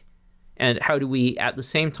like? And how do we, at the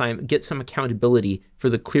same time, get some accountability for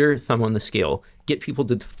the clear thumb on the scale, get people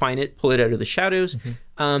to define it, pull it out of the shadows?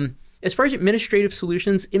 As far as administrative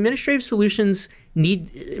solutions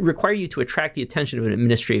require you to attract the attention of an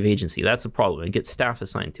administrative agency. That's the problem, and get staff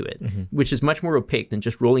assigned to it, which is much more opaque than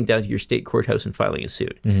just rolling down to your state courthouse and filing a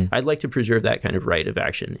suit. I'd like to preserve that kind of right of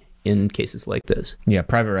action in cases like this. Yeah,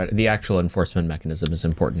 private right. The actual enforcement mechanism is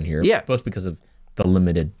important here. Yeah. Both because of the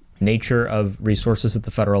limited nature of resources at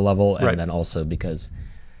the federal level, and then also because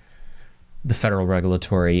the federal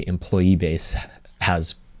regulatory employee base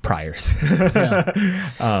has priors.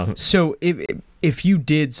 So if you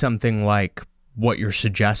did something like what you're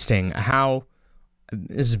suggesting,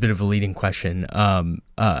 this is a bit of a leading question,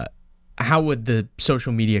 how would the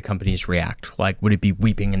social media companies react? Like, would it be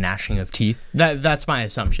weeping and gnashing of teeth? That's my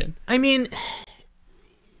assumption. I mean,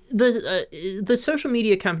 the social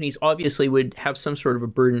media companies obviously would have some sort of a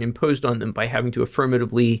burden imposed on them by having to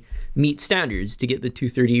affirmatively meet standards to get the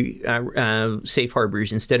 230 safe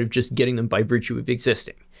harbors instead of just getting them by virtue of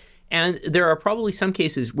existing. And there are probably some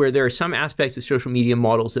cases where there are some aspects of social media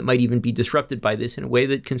models that might even be disrupted by this in a way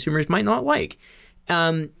that consumers might not like.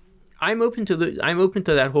 I'm open to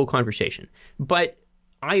that whole conversation, but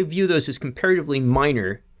I view those as comparatively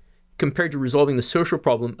minor compared to resolving the social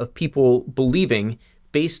problem of people believing,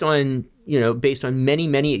 based on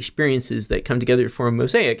many experiences that come together to form a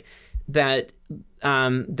mosaic, that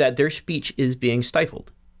their speech is being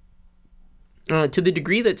stifled. To the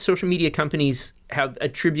degree that social media companies have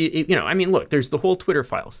attributed, look, there's the whole Twitter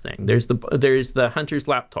files thing. There's the Hunter's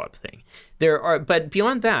laptop thing. But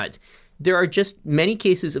beyond that, there are just many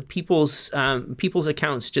cases of people's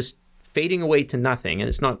accounts just fading away to nothing, and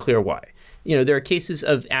it's not clear why. There are cases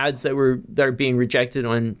of ads that are being rejected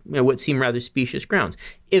on what seem rather specious grounds.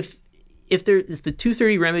 If the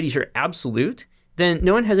 230 remedies are absolute, then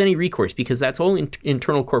no one has any recourse because that's all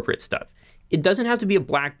internal corporate stuff. It doesn't have to be a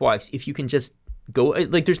black box if you can just go,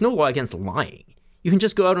 there's no law against lying. You can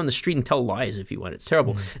just go out on the street and tell lies if you want. It's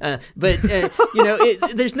terrible.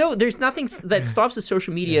 There's nothing that stops the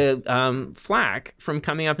social media flack from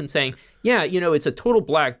coming up and saying, it's a total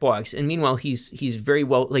black box. And meanwhile, he's very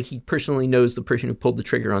well, he personally knows the person who pulled the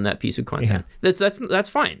trigger on that piece of content. Yeah. That's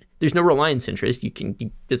fine. There's no reliance interest.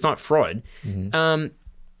 It's not fraud.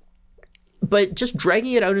 But just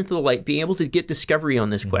dragging it out into the light, being able to get discovery on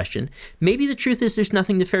this question, maybe the truth is there's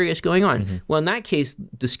nothing nefarious going on. Well, in that case,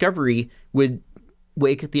 discovery would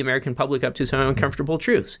wake the American public up to some uncomfortable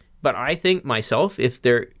truths. But I think myself, if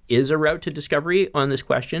there is a route to discovery on this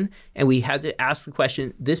question, and we had to ask the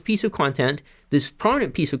question, this piece of content, this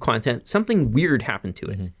prominent piece of content, something weird happened to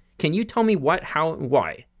it. Can you tell me what, how, and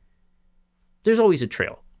why? There's always a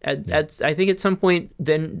trail. I think at some point,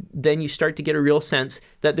 then you start to get a real sense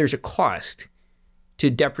that there's a cost to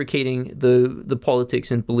deprecating the politics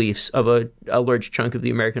and beliefs of a large chunk of the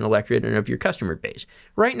American electorate and of your customer base.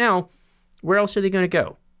 Right now, where else are they going to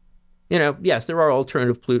go? Yes, there are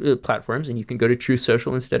alternative platforms, and you can go to Truth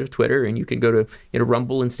Social instead of Twitter, and you can go to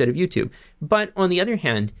Rumble instead of YouTube. But on the other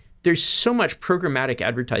hand, there's so much programmatic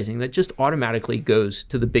advertising that just automatically goes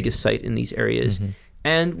to the biggest site in these areas.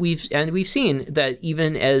 And we've seen that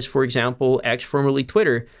even as, for example, X, formerly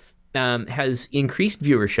Twitter, has increased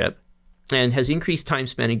viewership and has increased time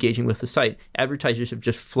spent engaging with the site, advertisers have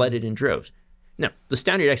just flooded in droves. Now, the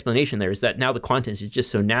standard explanation there is that now the content is just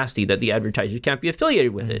so nasty that the advertisers can't be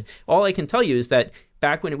affiliated with it. All I can tell you is that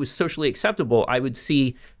back when it was socially acceptable, I would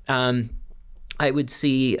see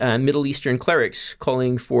Middle Eastern clerics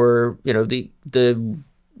calling for the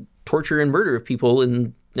torture and murder of people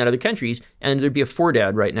in other countries, and there'd be a Ford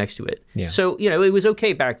ad right next to it. Yeah. So it was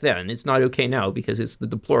okay back then. It's not okay now because it's the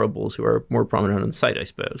deplorables who are more prominent on the site, I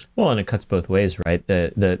suppose. Well, and it cuts both ways, right?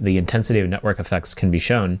 The intensity of network effects can be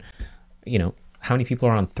shown. How many people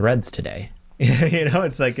are on Threads today?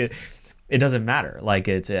 It's like it doesn't matter. Like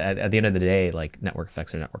it's at the end of the day, like network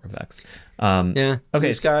effects are network effects. Okay.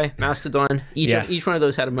 Blue Sky, Mastodon, each one of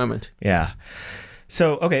those had a moment. Yeah.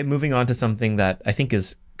 So moving on to something that I think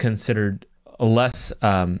is considered less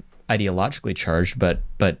ideologically charged, but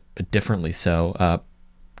differently so.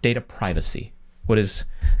 Data privacy. What is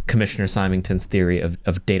Commissioner Simington's theory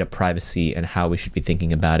of data privacy and how we should be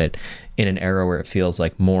thinking about it in an era where it feels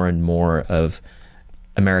like more and more of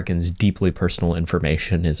Americans' deeply personal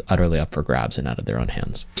information is utterly up for grabs and out of their own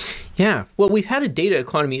hands? Yeah. Well, we've had a data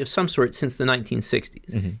economy of some sort since the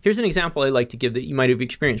 1960s. Here's an example I like to give that you might have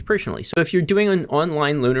experienced personally. So if you're doing an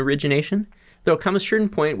online loan origination, there'll come a certain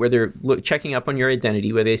point where they're checking up on your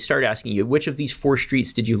identity, where they start asking you, which of these 4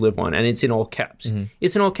 streets did you live on? And it's in all caps.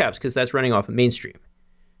 It's in all caps because that's running off a mainstream.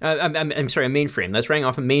 I'm sorry, a mainframe. That's running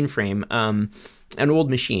off a mainframe, an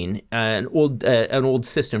old machine, an old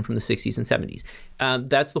system from the 60s and 70s.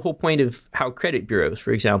 That's the whole point of how credit bureaus,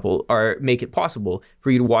 for example, make it possible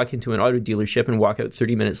for you to walk into an auto dealership and walk out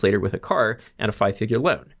 30 minutes later with a car and a 5-figure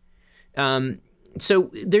loan.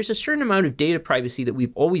 So there's a certain amount of data privacy that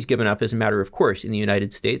we've always given up as a matter of course in the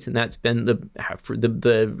United States, and that's been for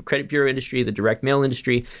the credit bureau industry, the direct mail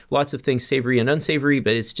industry, lots of things savory and unsavory,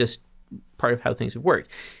 but it's just part of how things have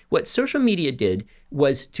worked. What social media did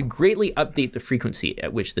was to greatly update the frequency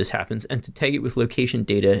at which this happens and to tag it with location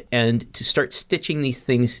data and to start stitching these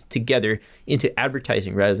things together into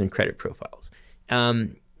advertising rather than credit profiles.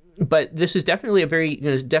 But this is definitely a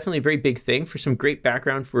very big thing. For some great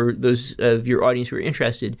background for those of your audience who are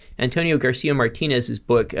interested, Antonio Garcia Martinez's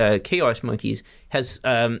book Chaos Monkeys has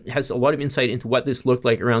a lot of insight into what this looked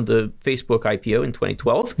like around the Facebook IPO in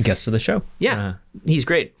 2012. Guest of the show. Yeah, he's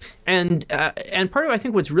great. And part of I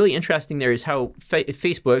think what's really interesting there is how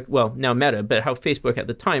Facebook, well now Meta, but how Facebook at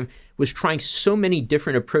the time was trying so many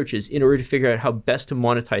different approaches in order to figure out how best to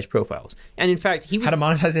monetize profiles. And in fact, how to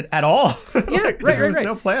monetize it at all. Yeah, there was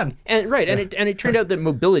no plan. And it turned out that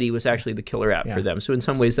mobility was actually the killer app for them. So in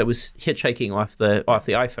some ways that was hitchhiking off the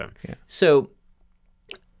iPhone. Yeah.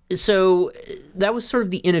 So that was sort of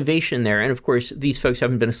the innovation there. And of course, these folks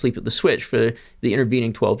haven't been asleep at the switch for the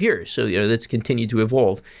intervening 12 years. So that's continued to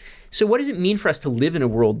evolve. So what does it mean for us to live in a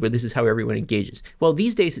world where this is how everyone engages? Well,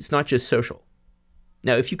 these days it's not just social.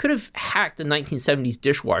 Now, if you could have hacked a 1970s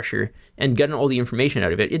dishwasher and gotten all the information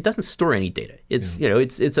out of it, it doesn't store any data. It's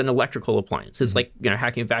it's an electrical appliance. It's like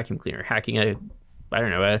hacking a vacuum cleaner, hacking a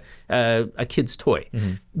kid's toy.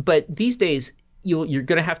 But these days, you're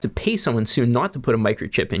going to have to pay someone soon not to put a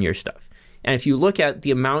microchip in your stuff. And if you look at the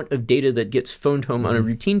amount of data that gets phoned home on a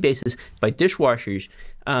routine basis by dishwashers,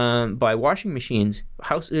 by washing machines,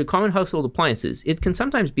 common household appliances, it can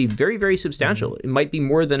sometimes be very, very substantial. It might be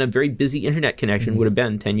more than a very busy internet connection would have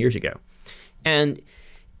been 10 years ago. And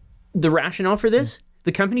the rationale for this,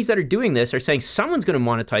 the companies that are doing this are saying someone's going to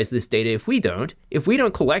monetize this data if we don't. If we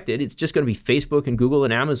don't collect it, it's just going to be Facebook and Google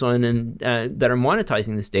and Amazon and that are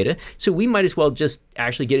monetizing this data. So we might as well just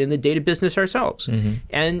actually get in the data business ourselves.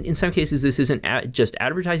 And in some cases, this isn't just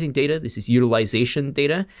advertising data. This is utilization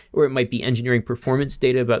data, or it might be engineering performance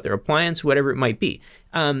data about their appliance, whatever it might be.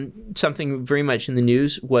 Something very much in the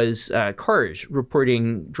news was cars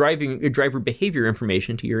reporting driver behavior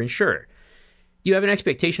information to your insurer. Do you have an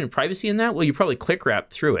expectation of privacy in that? Well, you probably click wrap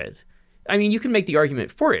through it. I mean, you can make the argument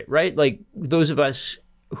for it, right? Like those of us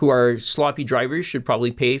who are sloppy drivers should probably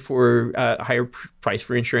pay for a higher price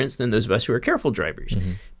for insurance than those of us who are careful drivers.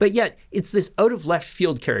 But yet it's this out of left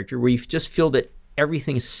field character where you just feel that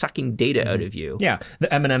everything is sucking data out of you. Yeah,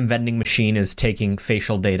 the M&M vending machine is taking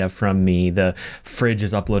facial data from me. The fridge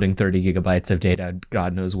is uploading 30 gigabytes of data.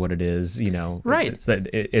 God knows what it is, Right. It's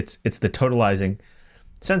the totalizing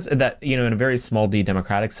sense that, in a very small d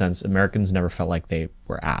democratic sense, Americans never felt like they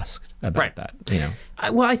were asked about that.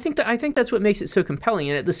 Well, I think that's what makes it so compelling,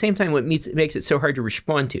 and at the same time, what makes it so hard to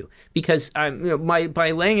respond to. Because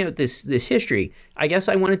by laying out this history, I guess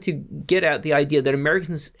I wanted to get at the idea that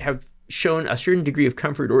Americans have shown a certain degree of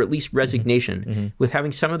comfort, or at least resignation, with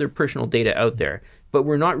having some of their personal data out there, but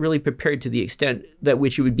we're not really prepared to the extent that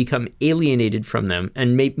which it would become alienated from them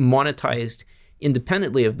and monetized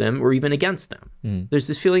independently of them or even against them. There's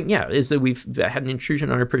this feeling, is that we've had an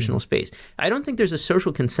intrusion on our personal space. I don't think there's a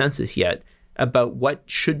social consensus yet about what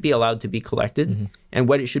should be allowed to be collected and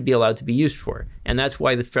what it should be allowed to be used for. And that's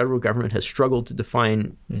why the federal government has struggled to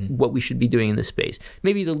define what we should be doing in this space.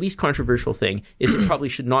 Maybe the least controversial thing is it probably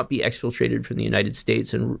should not be exfiltrated from the United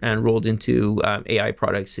States and rolled into AI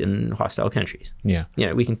products in hostile countries. Yeah,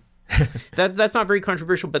 we can. That's not very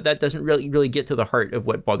controversial, but that doesn't really get to the heart of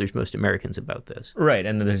what bothers most Americans about this. Right,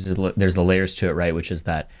 and then there's the layers to it, right? Which is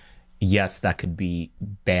that, yes, that could be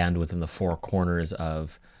banned within the four corners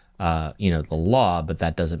of the law, but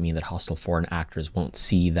that doesn't mean that hostile foreign actors won't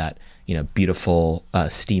see that beautiful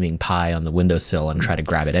steaming pie on the windowsill and try to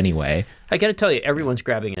grab it anyway. I got to tell you, everyone's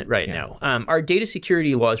grabbing it right now. Our data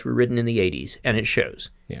security laws were written in the 80s, and it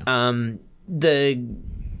shows.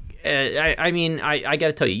 I got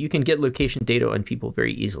to tell you, you can get location data on people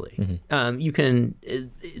very easily. You can.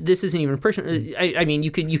 This isn't even personal.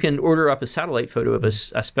 You can order up a satellite photo of a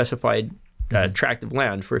specified tract of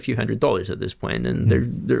land for a few $100s at this point, and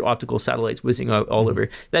there are optical satellites whizzing all over.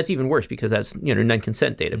 That's even worse because that's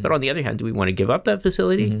non-consent data. But on the other hand, do we want to give up that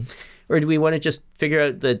facility, or do we want to just figure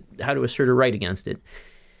out how to assert a right against it?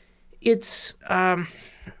 It's.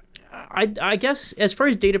 I guess as far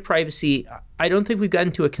as data privacy, I don't think we've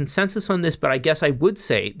gotten to a consensus on this, but I guess I would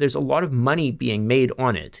say there's a lot of money being made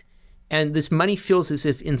on it. And this money feels as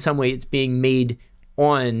if in some way it's being made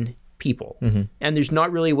on people. And there's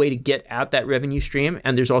not really a way to get at that revenue stream.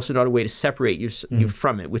 And there's also not a way to separate you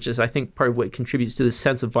from it, which is, I think, part of what contributes to this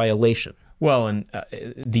sense of violation. Well, and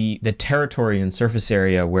the territory and surface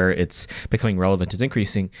area where it's becoming relevant is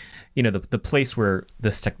increasing. The place where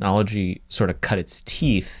this technology sort of cut its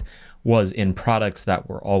teeth was in products that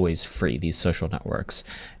were always free, these social networks.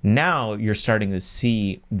 Now you're starting to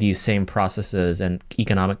see these same processes and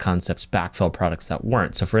economic concepts backfill products that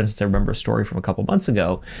weren't. So for instance, I remember a story from a couple months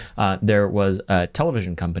ago. There was a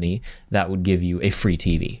television company that would give you a free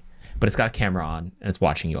TV, but it's got a camera on and it's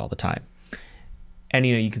watching you all the time. And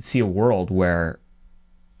you could see a world where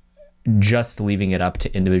just leaving it up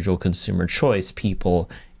to individual consumer choice, people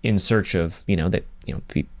in search of,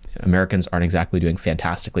 Americans aren't exactly doing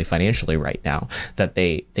fantastically financially right now, that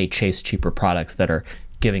they chase cheaper products that are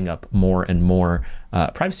giving up more and more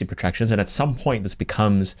privacy protections. And at some point, this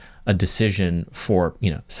becomes a decision for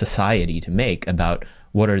society to make about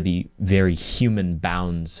what are the very human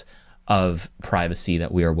bounds of privacy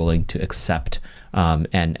that we are willing to accept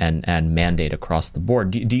and mandate across the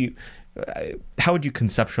board. Do you how would you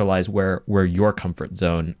conceptualize where your comfort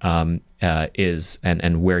zone is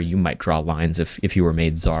and where you might draw lines if you were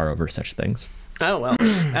made czar over such things? Oh, well.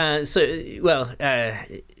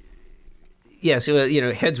 Yes,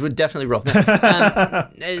 heads would definitely roll.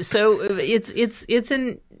 So it's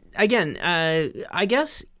again, I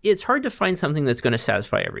guess it's hard to find something that's going to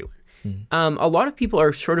satisfy everyone. A lot of people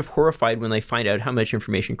are sort of horrified when they find out how much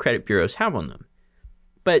information credit bureaus have on them.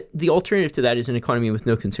 But the alternative to that is an economy with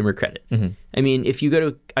no consumer credit. I mean, if you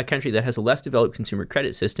go to a country that has a less developed consumer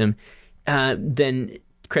credit system, then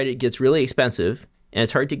credit gets really expensive and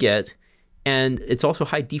it's hard to get. And it's also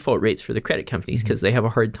high default rates for the credit companies because they have a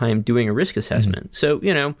hard time doing a risk assessment. So,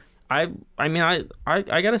 I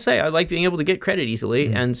got to say, I like being able to get credit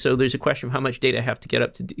easily. And so there's a question of how much data I have to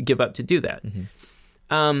give up to do that.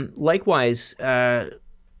 Likewise,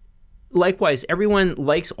 everyone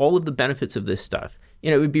likes all of the benefits of this stuff.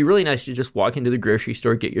 It would be really nice to just walk into the grocery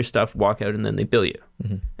store, get your stuff, walk out, and then they bill you.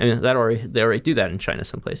 I mean, they already do that in China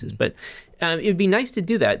some places. But it would be nice to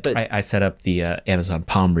do that. But I set up the Amazon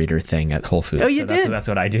Palm Reader thing at Whole Foods. Oh, you did? That's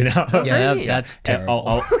what I do now. Yeah, that's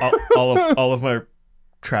terrible. All of my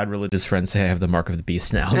trad religious friends say I have the mark of the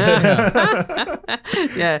beast now.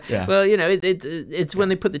 Yeah. Well, it's when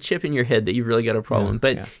they put the chip in your head that you've really got a problem.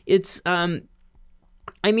 But it's...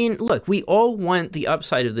 I mean, look, we all want the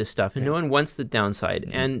upside of this stuff, and no one wants the downside.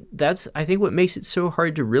 And that's, I think, what makes it so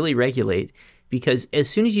hard to really regulate, because as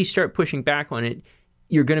soon as you start pushing back on it,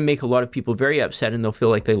 you're going to make a lot of people very upset, and they'll feel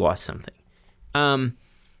like they lost something.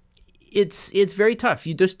 it's very tough.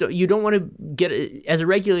 You don't want to get, as a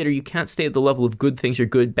regulator, you can't stay at the level of good things are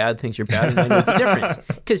good, bad things are bad, and then know the difference.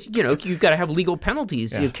 Because you've got to have legal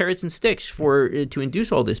penalties, carrots and sticks to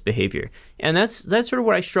induce all this behavior. And that's sort of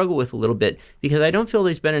what I struggle with a little bit, because I don't feel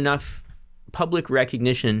there's been enough public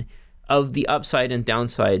recognition of the upside and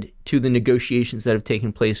downside to the negotiations that have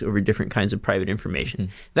taken place over different kinds of private information.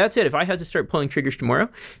 That said, if I had to start pulling triggers tomorrow,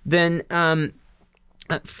 then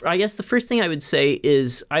I guess the first thing I would say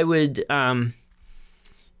is I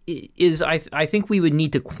think we would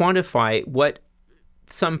need to quantify what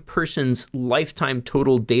some person's lifetime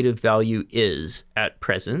total data value is at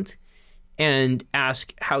present, and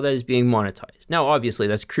ask how that is being monetized. Now, obviously,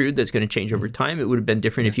 that's crude. That's going to change over time. It would have been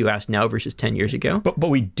different if you asked now versus 10 years ago. But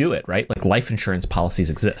we do it, right? Like, life insurance policies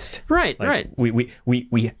exist. Right, like, right.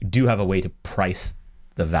 We do have a way to price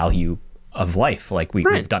the value of life, like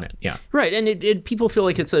we've done it. Yeah. Right. And people feel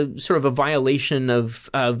like it's a sort of a violation of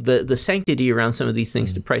the sanctity around some of these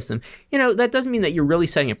things to price them. That doesn't mean that you're really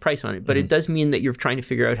setting a price on it, but it does mean that you're trying to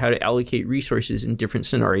figure out how to allocate resources in different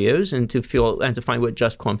scenarios and to find what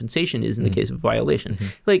just compensation is in the case of violation.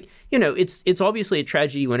 Like, it's obviously a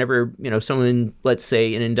tragedy whenever, someone, let's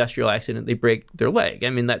say in an industrial accident, they break their leg.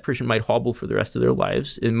 I mean, that person might hobble for the rest of their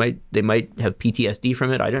lives. They might have PTSD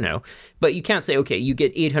from it. I don't know. But you can't say, okay, you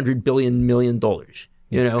get $800 million. And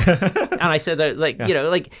I said that,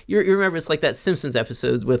 you remember, it's like that Simpsons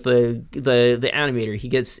episode with the animator. He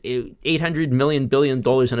gets $800 million billion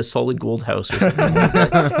in a solid gold house or something like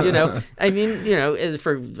that. I mean,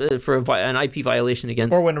 for an IP violation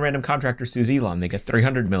against, or when a random contractor sues Elon, they get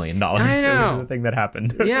 $300 million. I know. Which is the thing that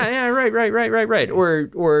happened. right.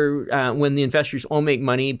 Or when the investors all make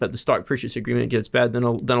money, but the stock purchase agreement gets bad, then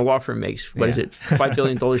a law firm makes $5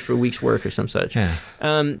 billion for a week's work or some such. Yeah.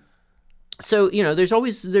 So,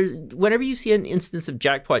 whenever you see an instance of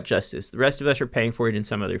jackpot justice, the rest of us are paying for it in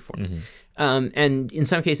some other form. And in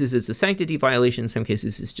some cases, it's a sanctity violation. In some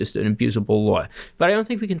cases, it's just an abusable law. But I don't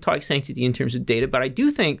think we can talk sanctity in terms of data. But I do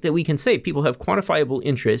think that we can say people have quantifiable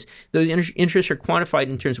interests. Those interests are quantified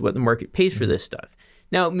in terms of what the market pays for this stuff.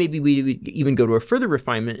 Now, maybe we would even go to a further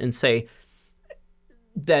refinement and say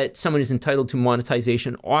that someone is entitled to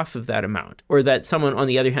monetization off of that amount, or that someone, on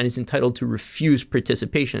the other hand, is entitled to refuse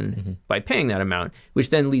participation by paying that amount, which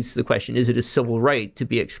then leads to the question, is it a civil right to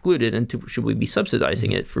be excluded, and should we be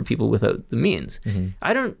subsidizing it for people without the means?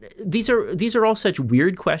 These are all such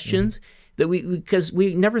weird questions that because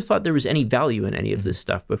we never thought there was any value in any of this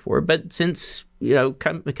stuff before. But since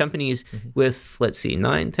companies with, let's see,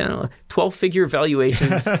 9, 10, 12-figure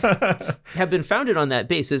valuations have been founded on that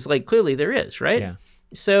basis, like, clearly there is, right? Yeah.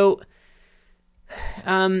 So,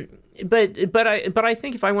 but I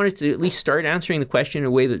think if I wanted to at least start answering the question in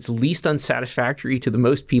a way that's least unsatisfactory to the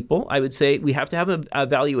most people, I would say we have to have a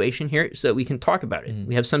valuation here so that we can talk about it.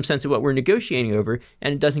 We have some sense of what we're negotiating over,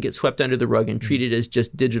 and it doesn't get swept under the rug and treated as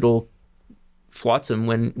just digital flotsam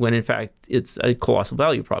when in fact it's a colossal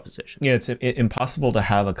value proposition. Yeah, it's impossible to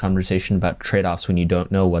have a conversation about trade-offs when you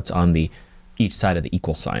don't know what's on each side of the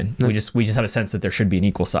equal sign. We just have a sense that there should be an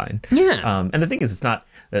equal sign. Yeah. And the thing is, it's not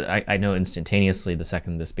that I know instantaneously the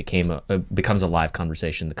second this becomes a live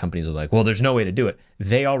conversation, the companies are like, well, there's no way to do it.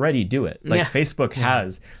 They already do it. Like, Facebook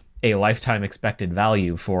has a lifetime expected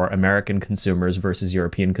value for American consumers versus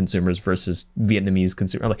European consumers versus Vietnamese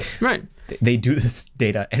consumers. Like, they do this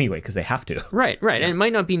data anyway because they have to. Right. Yeah. And it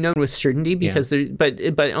might not be known with certainty because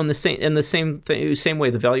but on the same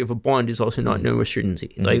way, the value of a bond is also not known with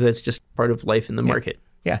certainty. Like, that's just part of life in the market.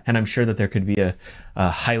 Yeah, and I'm sure that there could be a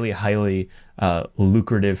highly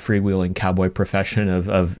lucrative freewheeling cowboy profession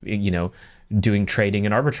of doing trading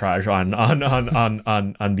and arbitrage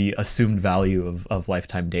on the assumed value of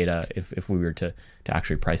lifetime data if we were to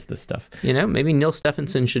actually price this stuff. Maybe Neil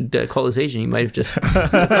Stephenson should call his agent. He might have just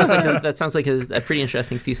that sounds like a pretty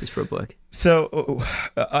interesting thesis for a book. So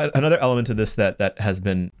another element to this that has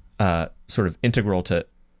been sort of integral to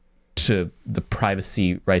the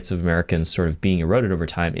privacy rights of Americans sort of being eroded over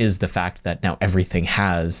time is the fact that now everything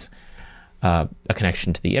has a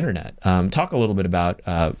connection to the internet. Talk a little bit about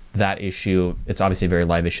that issue. It's obviously a very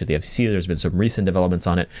live issue at the FCC. There's been some recent developments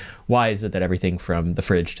on it. Why is it that everything from the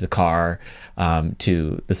fridge to the car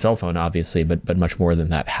to the cell phone, obviously, but much more than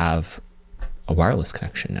that, have a wireless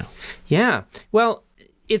connection now? Yeah. Well,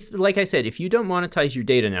 if, like I said, if you don't monetize your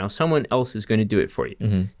data now, someone else is going to do it for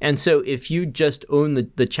you. And so if you just own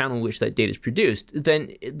the channel in which that data is produced,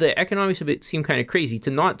 then the economics of it seem kind of crazy to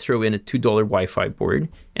not throw in a $2 Wi-Fi board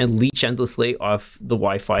and leech endlessly off the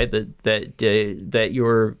Wi-Fi that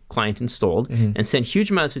your client installed and send huge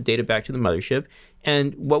amounts of data back to the mothership.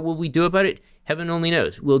 And what will we do about it? Heaven only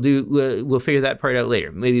knows. We'll figure that part out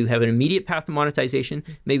later. Maybe we have an immediate path to monetization.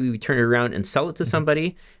 Maybe we turn it around and sell it to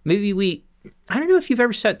somebody. Maybe I don't know if you've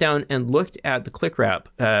ever sat down and looked at the click wrap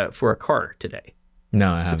for a car today.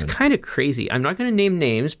 No, I haven't. It's kind of crazy. I'm not going to name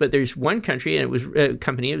names, but there's one country, and it was a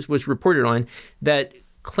company, it was reported on, that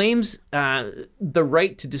claims the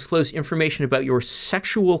right to disclose information about your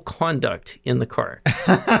sexual conduct in the car.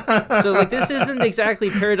 So like, this isn't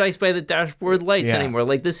exactly paradise by the dashboard lights anymore.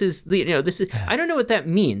 Like, this is I don't know what that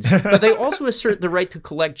means, but they also assert the right to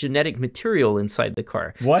collect genetic material inside the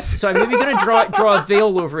car. What? So I'm maybe going to draw a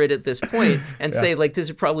veil over it at this point and say, like, this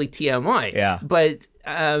is probably TMI. Yeah. But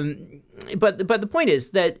the point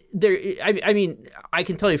is that I mean, I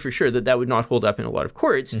can tell you for sure that would not hold up in a lot of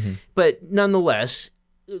courts, but nonetheless,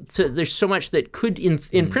 so there's so much that could,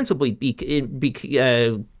 in principle, be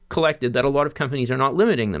collected that a lot of companies are not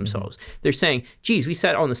limiting themselves. They're saying, geez, we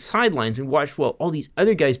sat on the sidelines and watched while all these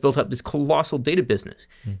other guys built up this colossal data business.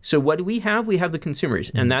 So what do we have? We have the consumers,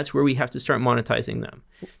 and that's where we have to start monetizing them.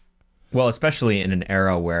 Well, especially in an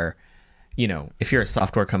era where, you know, if you're a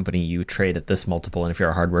software company, you trade at this multiple, and if you're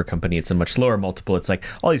a hardware company, it's a much lower multiple. It's like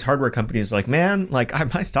all these hardware companies are like, man, like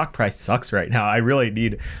my stock price sucks right now. I really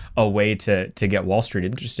need a way to get Wall Street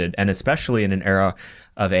interested. And especially in an era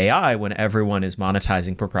of AI, when everyone is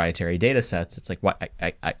monetizing proprietary data sets, it's like, what?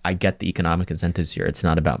 I get the economic incentives here. It's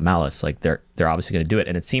not about malice. Like they're obviously going to do it.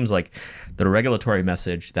 And it seems like the regulatory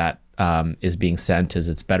message that is being sent is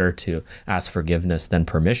it's better to ask forgiveness than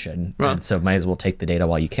permission. Right. And so might as well take the data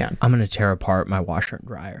while you can. I'm going to tear apart my washer and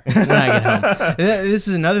dryer when I get home. This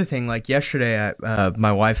is another thing. Like yesterday,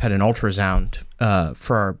 my wife had an ultrasound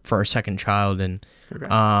for our second child, and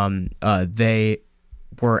they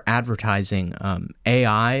were advertising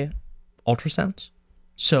AI ultrasounds.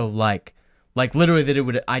 So like literally that it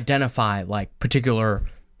would identify like particular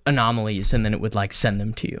anomalies, and then it would like send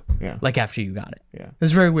them to you like after you got it.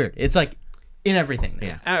 It's very weird. It's like in everything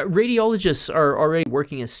now. Radiologists are already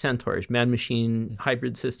working as centaurs, man-machine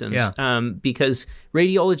hybrid systems, because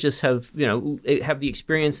radiologists have the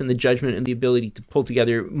experience and the judgment and the ability to pull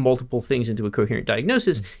together multiple things into a coherent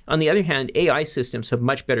diagnosis. On the other hand, AI systems have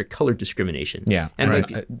much better color discrimination.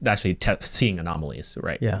 And actually seeing anomalies,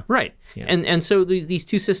 right? And so these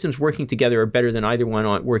two systems working together are better than either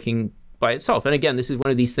one working by itself. And again, this is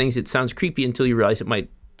one of these things that sounds creepy until you realize it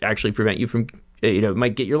might actually prevent you from, it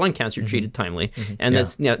might get your lung cancer treated timely. And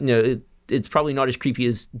that's, it's probably not as creepy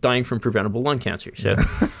as dying from preventable lung cancer. So,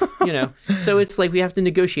 so it's like we have to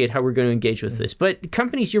negotiate how we're going to engage with this. But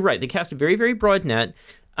companies, you're right, they cast a very, very broad net.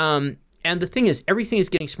 And the thing is, everything is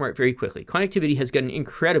getting smart very quickly. Connectivity has gotten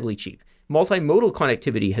incredibly cheap. Multimodal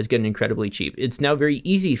connectivity has gotten incredibly cheap. It's now very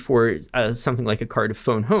easy for something like a car to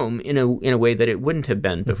phone home in a way that it wouldn't have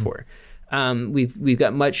been before. We've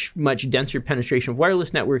got much denser penetration of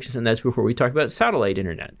wireless networks, and that's before we talk about satellite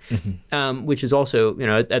internet, which is also,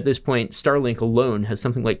 at this point, Starlink alone has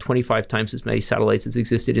something like 25 times as many satellites as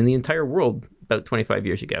existed in the entire world about 25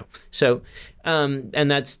 years ago. So, and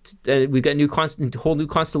that's we've got whole new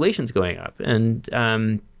constellations going up, and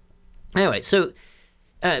anyway, so.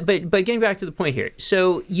 But getting back to the point here,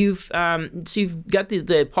 so you've got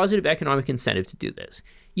the positive economic incentive to do this.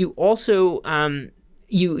 You also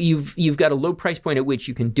you've got a low price point at which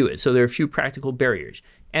you can do it. So there are a few practical barriers,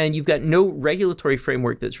 and you've got no regulatory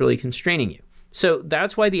framework that's really constraining you. So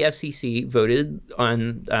that's why the FCC voted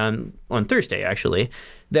on Thursday, actually,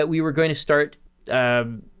 that we were going to start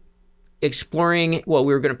exploring. Well,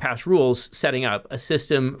 we were going to pass rules setting up a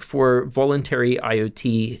system for voluntary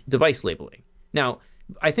IoT device labeling. Now,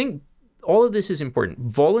 I think all of this is important.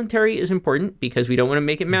 Voluntary is important because we don't want to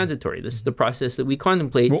make it mandatory. This is the process that we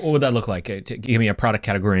contemplate. What would that look like? Give me a product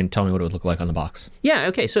category and tell me what it would look like on the box. Yeah,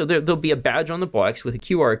 okay. So there'll be a badge on the box with a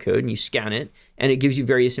QR code, and you scan it, and it gives you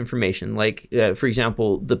various information. Like, for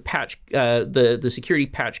example, the patch, the security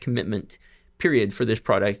patch commitment period for this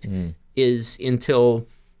product is until,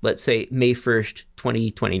 let's say, May 1st,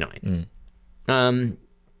 2029.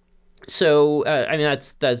 So I mean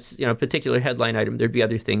that's a particular headline item. There'd be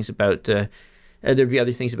other things about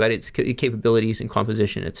its capabilities and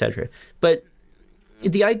composition, etc. But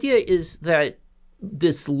the idea is that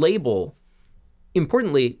this label,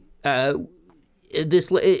 importantly,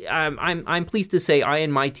 I'm pleased to say I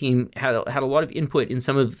and my team had a lot of input in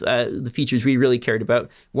some of the features we really cared about.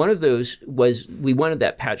 One of those was we wanted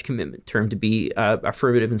that patch commitment term to be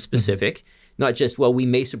affirmative and specific, not just, well, we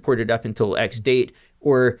may support it up until X date,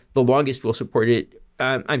 or the longest we'll support it.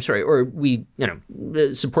 Or we,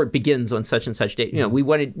 support begins on such and such date. We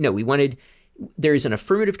wanted there's an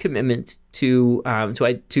affirmative commitment to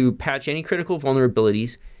patch any critical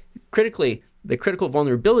vulnerabilities. Critically, the critical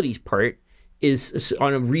vulnerabilities part is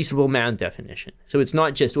on a reasonable man definition. So it's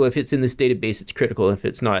not just, well, if it's in this database, it's critical. If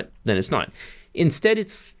it's not, then it's not. Instead,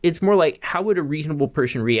 it's more like, how would a reasonable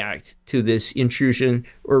person react to this intrusion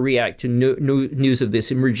or react to news of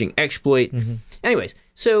this emerging exploit? Anyways,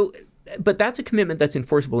 but that's a commitment that's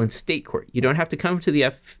enforceable in state court. You don't have to come to the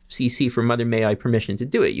FCC for Mother May I permission to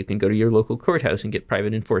do it. You can go to your local courthouse and get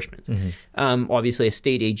private enforcement. Obviously, a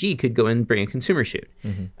state AG could go in and bring a consumer suit.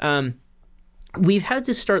 We've had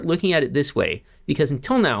to start looking at it this way because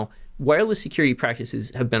until now, wireless security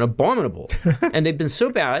practices have been abominable. And they've been so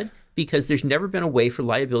bad because there's never been a way for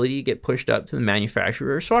liability to get pushed up to the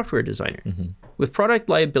manufacturer or software designer. With product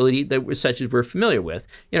liability that was such as we're familiar with,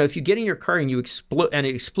 if you get in your car and it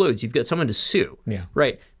explodes, you've got someone to sue.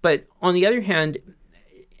 Right. But on the other hand,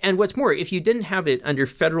 and what's more, if you didn't have it under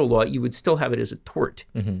federal law, you would still have it as a tort.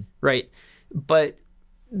 Right. But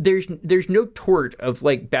there's no tort of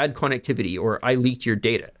like bad connectivity or I leaked your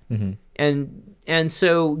data. And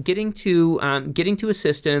so getting to a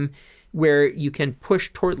system where you can push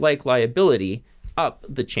tort-like liability up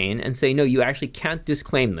the chain and say, no, you actually can't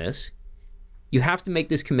disclaim this. You have to make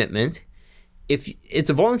this commitment. If it's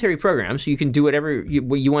a voluntary program, so you can do whatever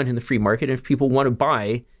what you want in the free market. And if people want to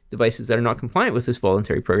buy devices that are not compliant with this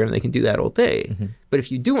voluntary program, they can do that all day. But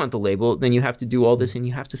if you do want the label, then you have to do all this and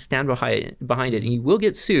you have to stand behind it. And you will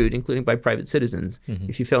get sued, including by private citizens,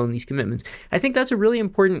 if you fail in these commitments. I think that's a really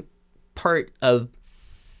important part of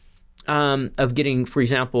getting, for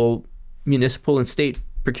example, municipal and state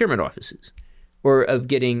procurement offices, or of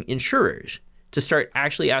getting insurers to start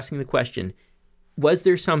actually asking the question, was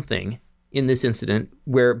there something in this incident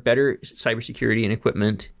where better cybersecurity and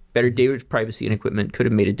equipment, better data privacy and equipment could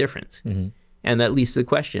have made a difference? And that leads to the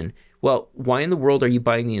question, well, why in the world are you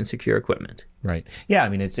buying the insecure equipment? Right. Yeah, I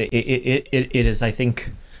mean, it is, I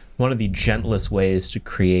think, one of the gentlest ways to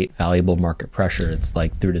create valuable market pressure. It's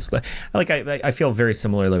like through display. I feel very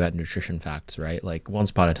similarly about nutrition facts, right? Like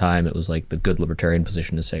once upon a time, it was like the good libertarian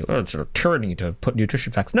position to say, well, it's a tyranny to put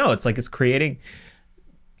nutrition facts. No, it's like it's creating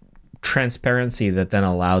transparency that then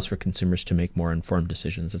allows for consumers to make more informed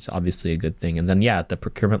decisions. It's obviously a good thing. And then, yeah, at the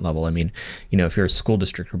procurement level, I mean, if you're a school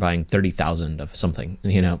district, you're buying 30,000 of something,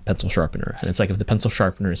 pencil sharpener. And it's like if the pencil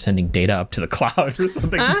sharpener is sending data up to the cloud or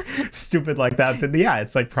something stupid like that, then yeah,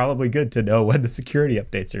 it's like probably good to know when the security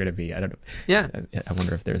updates are going to be. I don't know. Yeah. I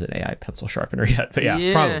wonder if there's an AI pencil sharpener yet, but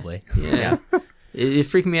yeah. Probably. Yeah. It's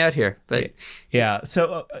freaking me out here, but yeah.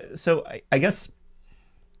 So I guess,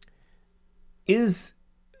 is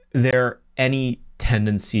there any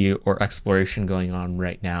tendency or exploration going on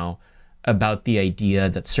right now about the idea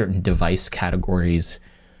that certain device categories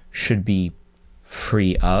should be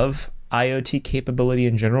free of IoT capability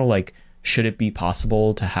in general? Like, should it be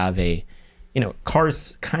possible to have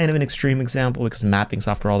car's kind of an extreme example because mapping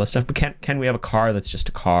software, all that stuff, but can we have a car that's just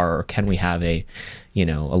a car, or can we have a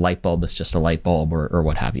light bulb that's just a light bulb, or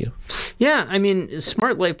what have you? Yeah, I mean,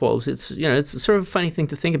 smart light bulbs, it's sort of a funny thing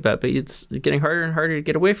to think about, but it's getting harder and harder to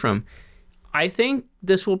get away from. I think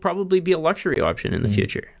this will probably be a luxury option in the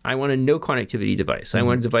future. I want a no connectivity device. I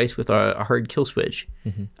want a device with a hard kill switch.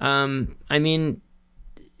 I mean,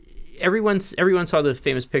 everyone saw the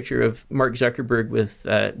famous picture of Mark Zuckerberg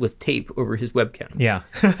with tape over his webcam. Yeah.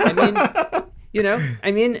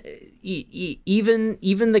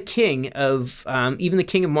 Even the king of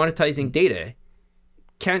monetizing data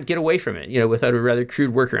can't get away from it, without a rather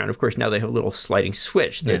crude workaround. Of course, now they have a little sliding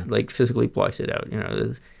switch that physically blocks it out.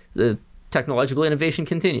 The technological innovation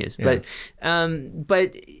continues, but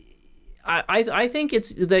I think it's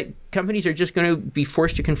that companies are just going to be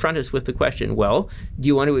forced to confront us with the question, well, do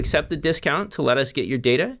you want to accept the discount to let us get your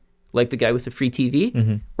data, like the guy with the free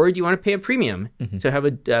TV, or do you want to pay a premium to have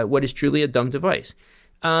what is truly a dumb device?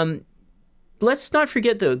 Let's not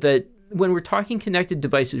forget, though, that when we're talking connected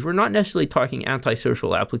devices, we're not necessarily talking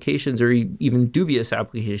antisocial applications or even dubious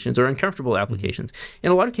applications or uncomfortable applications.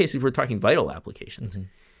 In a lot of cases, we're talking vital applications.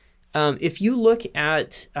 If you look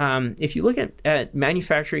at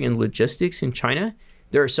manufacturing and logistics in China,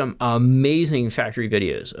 there are some amazing factory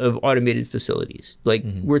videos of automated facilities. Like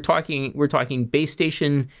we're talking base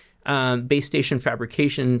station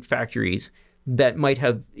fabrication factories that might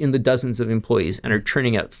have in the dozens of employees and are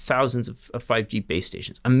churning out thousands of 5G base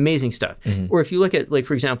stations. Amazing stuff. Or if you look at, like,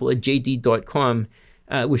 for example, at JD.com,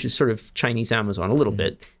 which is sort of Chinese Amazon a little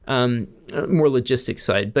bit, more logistics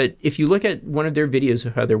side. But if you look at one of their videos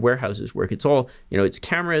of how their warehouses work, it's all, it's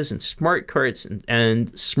cameras and smart carts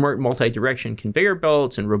and smart multi-direction conveyor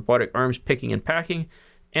belts and robotic arms picking and packing.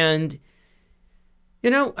 And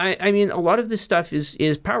I mean, a lot of this stuff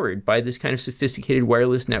is powered by this kind of sophisticated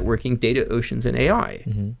wireless networking, data oceans, and AI.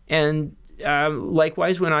 And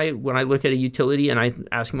likewise, when I look at a utility and I'm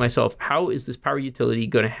asking myself, how is this power utility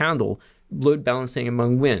going to handle load balancing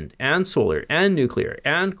among wind and solar and nuclear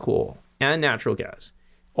and coal and natural gas,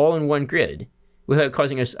 all in one grid, without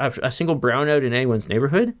causing a single brownout in anyone's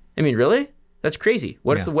neighborhood? I mean, really? That's crazy.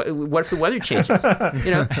 What if the weather changes?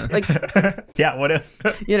 Yeah. What if?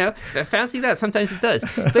 Fancy that. Sometimes it does.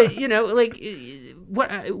 But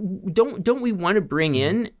don't we want to bring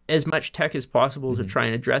in as much tech as possible to try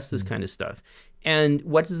and address this kind of stuff? And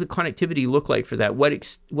what does the connectivity look like for that?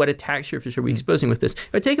 What attack surface are we exposing with this?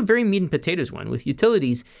 But take a very meat and potatoes one with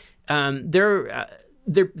utilities. Their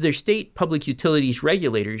state public utilities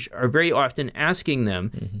regulators are very often asking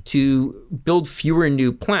them to build fewer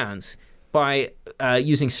new plants by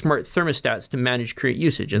using smart thermostats to manage current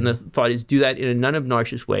usage. And the thought is do that in a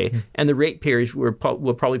non-obnoxious way. And the ratepayers will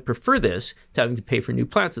probably prefer this to having to pay for new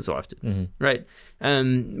plants as often, right?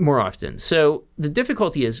 More often. So the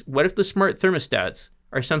difficulty is, what if the smart thermostats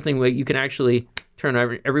are something where you can actually turn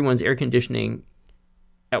on everyone's air conditioning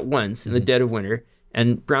at once in the dead of winter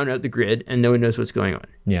and brown out the grid and no one knows what's going on?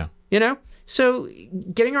 Yeah. So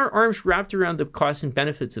getting our arms wrapped around the costs and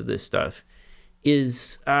benefits of this stuff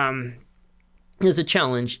is a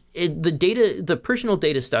challenge. The personal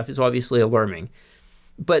data stuff is obviously alarming,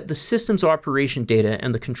 but the systems operation data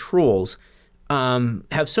and the controls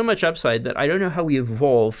have so much upside that I don't know how we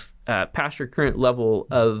evolve past our current level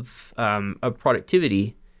of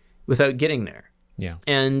productivity without getting there. Yeah.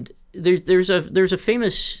 And there's a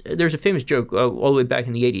famous joke all the way back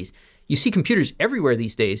in the 80s. You see computers everywhere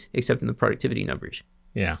these days, except in the productivity numbers.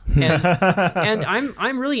 Yeah. And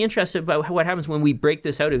I'm really interested about what happens when we break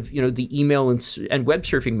this out of the email and web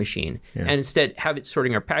surfing machine and instead have it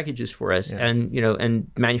sorting our packages for us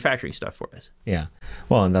and manufacturing stuff for us. Yeah.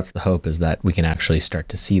 Well, and that's the hope, is that we can actually start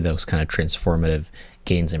to see those kind of transformative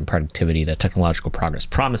gains in productivity that technological progress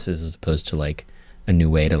promises, as opposed to like a new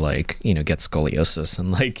way to get scoliosis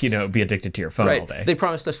and be addicted to your phone all day. They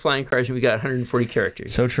promised us flying cars and we got 140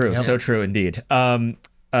 characters. So true. Yep. So true indeed.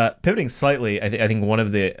 Pivoting slightly, I think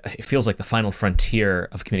it feels like the final frontier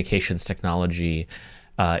of communications technology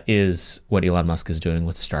is what Elon Musk is doing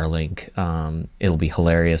with Starlink. It'll be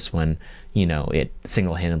hilarious when, it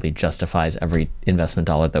single-handedly justifies every investment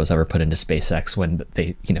dollar that was ever put into SpaceX when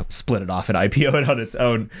they, split it off and IPO it on its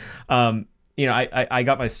own. I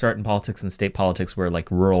got my start in politics and state politics where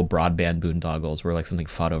rural broadband boondoggles were something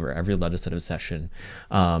fought over every legislative session.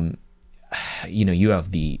 You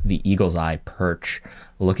have the eagle's eye perch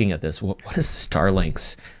looking at this. What does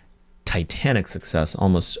Starlink's titanic success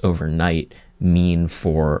almost overnight mean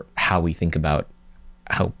for how we think about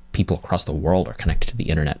how people across the world are connected to the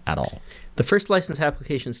internet at all? The first license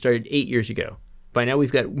application started 8 years ago. By now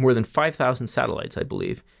we've got more than 5,000 satellites, I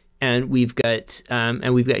believe. And we've got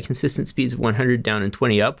consistent speeds of 100 down and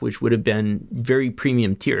 20 up, which would have been very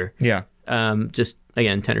premium tier. Yeah. Just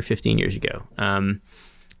again 10 or 15 years ago.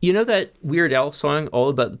 You know that Weird Al song all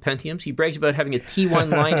about the Pentiums? He brags about having a T1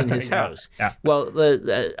 line in his house. Yeah. Well,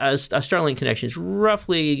 a Starlink connection is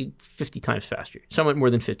roughly 50 times faster, somewhat more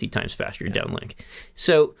than 50 times faster downlink.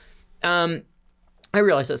 So I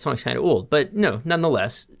realize that song's kind of old, but no,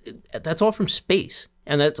 nonetheless, that's all from space.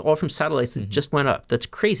 And that's all from satellites that just went up. That's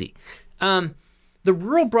crazy. The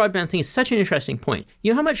rural broadband thing is such an interesting point.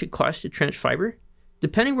 You know how much it costs to trench fiber?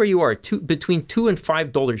 Depending where you are, between $2 and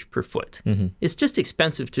 $5 per foot. It's just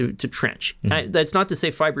expensive to trench. That's not to say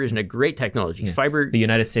fiber isn't a great technology. Yeah. Fiber. The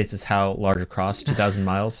United States is how large across? 2,000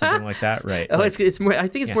 miles, something like that, right? Oh, it's more. I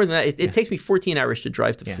think it's more than that. It takes me 14 hours to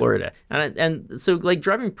drive to Florida, and so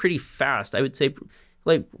driving pretty fast. I would say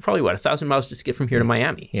probably 1,000 miles just to get from here to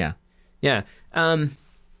Miami. Yeah. Yeah.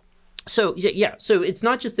 So it's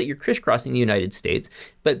not just that you're crisscrossing the United States,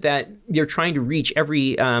 but that you're trying to reach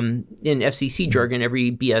every, in FCC jargon,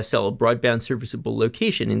 every BSL, broadband serviceable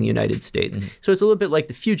location in the United States. So it's a little bit like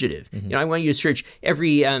The Fugitive. I want you to search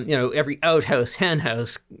every outhouse, hen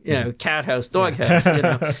house, cat house, dog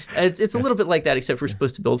house. It's a little bit like that, except we're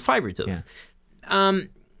supposed to build fiber to them.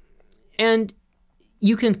 And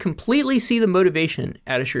you can completely see the motivation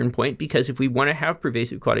at a certain point, because if we want to have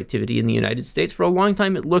pervasive connectivity in the United States, for a long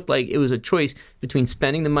time it looked like it was a choice between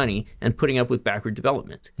spending the money and putting up with backward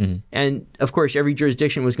development. And of course, every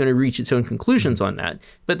jurisdiction was going to reach its own conclusions on that.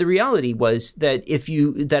 But the reality was that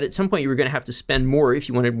that at some point you were going to have to spend more if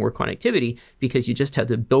you wanted more connectivity, because you just had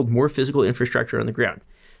to build more physical infrastructure on the ground.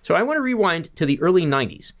 So I want to rewind to the early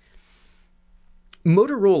 90s.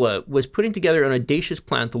 Motorola was putting together an audacious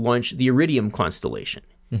plan to launch the Iridium constellation.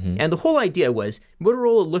 And the whole idea was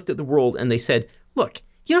Motorola looked at the world and they said, look,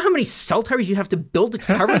 you know how many cell towers you have to build to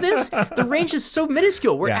cover this? The range is so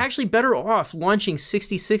minuscule. We're actually better off launching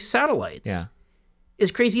 66 satellites.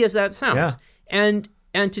 As crazy as that sounds. And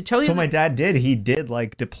to tell you, so my dad did. He did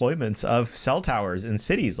like deployments of cell towers in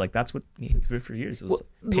cities. Like that's what he did for years. It was a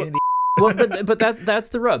pain in the well, but that's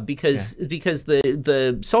the rub, because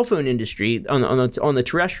the cell phone industry on the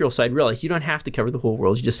terrestrial side realized you don't have to cover the whole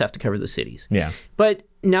world, you just have to cover the cities. But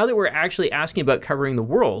now that we're actually asking about covering the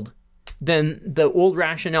world, then the old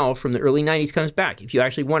rationale from the early 90s comes back. If you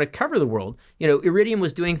actually want to cover the world, Iridium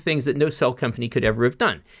was doing things that no cell company could ever have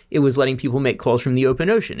done. It was letting people make calls from the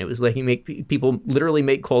open ocean. It was letting people literally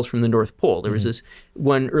make calls from the North Pole. There was this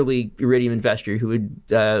one early Iridium investor who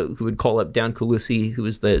would call up Dan Colucci, who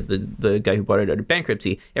was the guy who bought it out of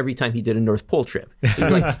bankruptcy, every time he did a North Pole trip. He'd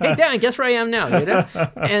be like, hey, Dan, guess where I am now?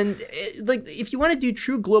 And if you want to do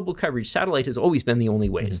true global coverage, satellite has always been the only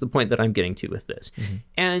way. It's the point that I'm getting to with this.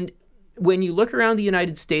 And when you look around the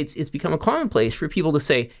United States, it's become a commonplace for people to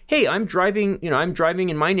say, hey, I'm driving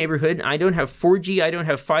in my neighborhood. I don't have 4G. I don't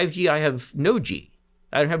have 5G. I have no G.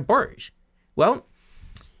 I don't have bars. Well,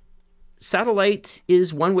 satellite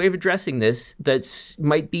is one way of addressing this that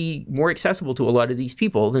might be more accessible to a lot of these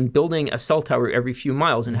people than building a cell tower every few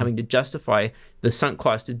miles and having to justify the sunk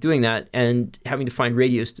cost of doing that and having to find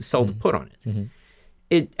radios to sell to put on it.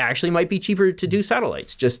 It actually might be cheaper to do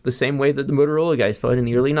satellites, just the same way that the Motorola guys thought in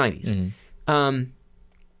the early 90s.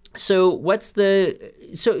 So my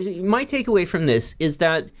takeaway from this is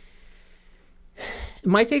that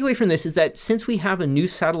since we have a new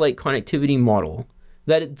satellite connectivity model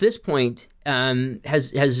that at this point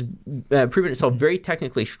has proven itself very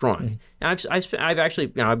technically strong. And I've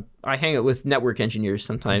actually, I hang out with network engineers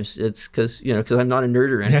sometimes. It's because I'm not a nerd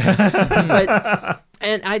or anything.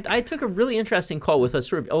 And I took a really interesting call with a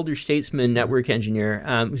sort of elder statesman network engineer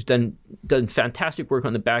who's done fantastic work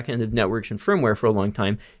on the back end of networks and firmware for a long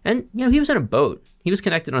time. And he was in a boat. He was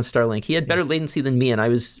connected on Starlink. He had better latency than me, and I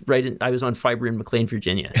was on fiber in McLean,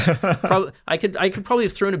 Virginia. I could probably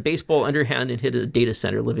have thrown a baseball underhand and hit a data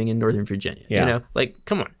center living in Northern Virginia.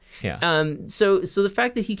 Come on. So the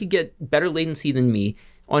fact that he could get better latency than me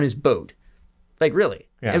on his boat, really.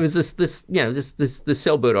 It was this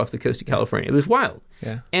sailboat off the coast of California. It was wild.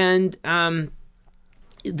 And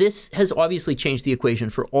this has obviously changed the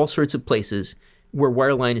equation for all sorts of places where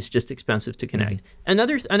wireline is just expensive to connect.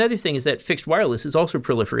 Another thing is that fixed wireless is also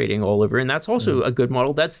proliferating all over, and that's also a good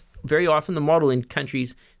model. That's very often the model in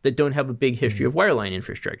countries that don't have a big history of wireline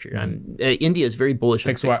infrastructure. India is very bullish.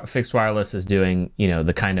 Fixed wireless is doing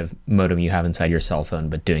the kind of modem you have inside your cell phone,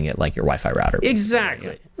 but doing it like your Wi-Fi router.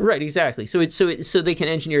 Exactly. Right. Exactly. So they can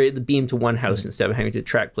engineer the beam to one house instead of having to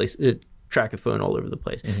track a phone all over the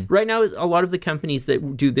place. Right now, a lot of the companies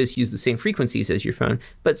that do this use the same frequencies as your phone,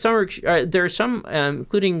 but there are some,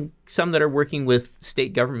 including some that are working with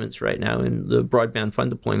state governments right now in the broadband fund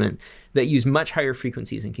deployment, that use much higher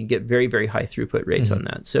frequencies and can get very, very high throughput rates on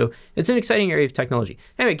that. So it's an exciting area of technology.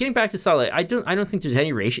 Anyway, getting back to satellite, I don't think there's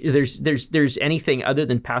any ratio. There's anything other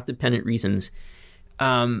than path dependent reasons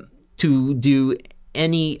to do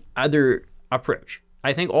any other approach.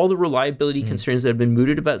 I think all the reliability concerns that have been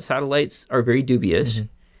mooted about satellites are very dubious.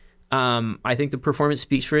 I think the performance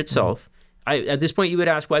speaks for itself. At this point, you would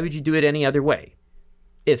ask, why would you do it any other way?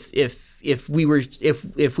 If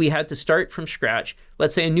we had to start from scratch,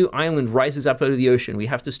 let's say a new island rises up out of the ocean, we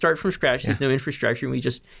have to start from scratch. There's no infrastructure, and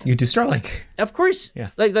you do Starlink. Of course,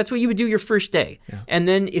 that's what you would do your first day. And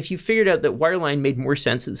then if you figured out that wireline made more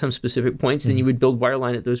sense at some specific points, then you would build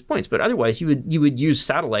wireline at those points. But otherwise, you would use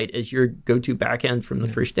satellite as your go-to backend from the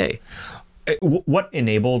first day. What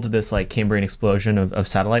enabled this Cambrian explosion of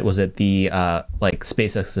satellite? Was it the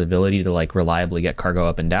SpaceX's ability to reliably get cargo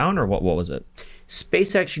up and down, or what was it?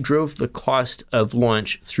 SpaceX drove the cost of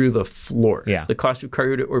launch through the floor. The cost of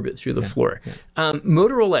cargo to orbit through the floor.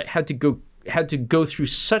 Motorola had to go through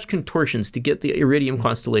such contortions to get the Iridium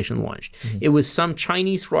constellation launched. It was some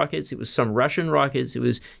Chinese rockets, it was some Russian rockets, it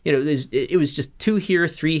was just 2 here,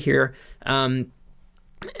 3 here. The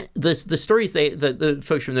stories the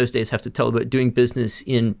folks from those days have to tell about doing business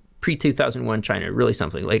in pre-2001 China, really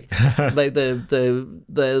something like the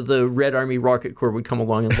Red Army Rocket Corps would come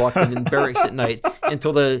along and lock them in barracks at night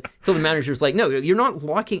until the manager's like, no, you're not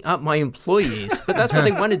locking up my employees, but that's what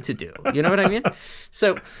they wanted to do. You know what I mean?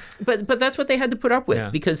 So, but that's what they had to put up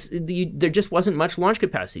with because there just wasn't much launch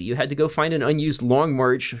capacity. You had to go find an unused Long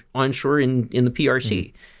March onshore in the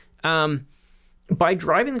PRC. By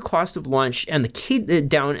driving the cost of launch and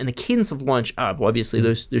down and the cadence of launch up, well, obviously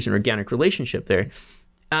there's an organic relationship there.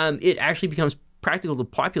 It actually becomes practical to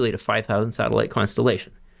populate a 5,000 satellite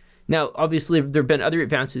constellation. Now, obviously, there have been other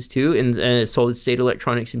advances too in solid-state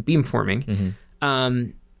electronics and beamforming.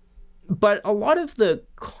 But a lot of the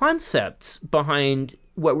concepts behind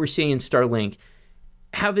what we're seeing in Starlink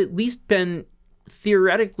have at least been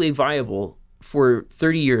theoretically viable for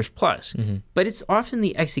 30 years plus. But it's often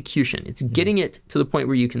the execution. It's getting it to the point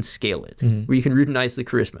where you can scale it, where you can routinize the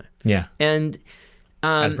charisma. Yeah. And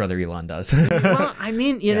as Brother Elon does. Well, I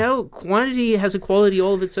mean, you know, quantity has a quality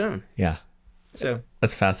all of its own. Yeah. So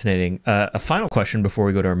that's fascinating. A final question before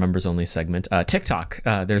we go to our members only segment. TikTok.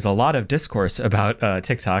 There's a lot of discourse about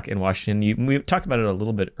TikTok in Washington. We talked about it a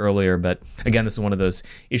little bit earlier, but again, this is one of those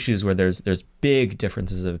issues where there's big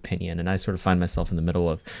differences of opinion, and I sort of find myself in the middle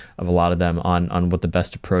of a lot of them on what the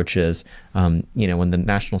best approach is. You know, when the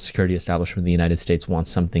national security establishment of the United States wants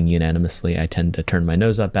something unanimously, I tend to turn my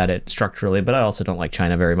nose up at it structurally, but I also don't like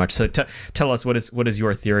China very much. So tell us, what is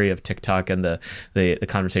your theory of TikTok and the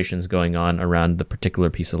conversations going on around the particular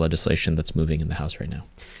piece of legislation that's moving in the House right now?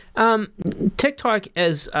 TikTok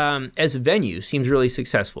as a venue seems really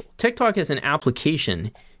successful. TikTok as an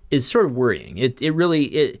application is sort of worrying. It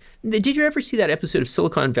really did you ever see that episode of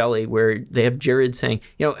Silicon Valley where they have Jared saying,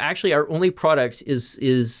 you know, actually our only product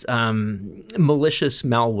is malicious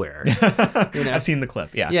malware. You know? I've seen the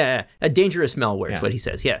clip. Yeah, a dangerous malware is what he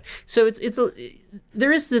says. Yeah. So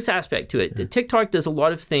there is this aspect to it. TikTok does a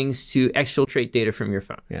lot of things to exfiltrate data from your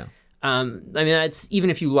phone. Yeah. I mean, that's even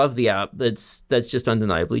if you love the app, that's just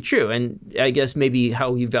undeniably true. And I guess maybe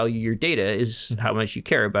how you value your data is how much you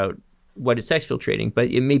care about what it's exfiltrating. But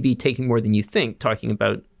it may be taking more than you think, talking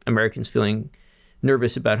about Americans feeling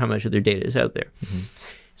nervous about how much of their data is out there.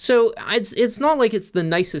 So it's not like it's the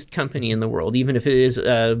nicest company in the world, even if it is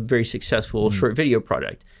a very successful short video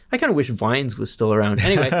product. I kind of wish Vines was still around.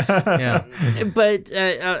 Anyway, Yeah. but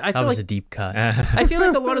I feel That was like a deep cut. I feel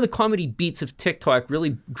like a lot of the comedy beats of TikTok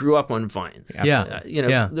really grew up on Vines. You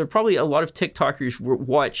know, there are probably a lot of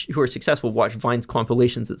TikTokers who are successful watch Vines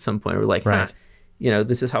compilations at some point. Or like, you know,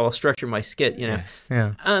 this is how I'll structure my skit. You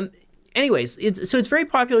know. Anyways, it's very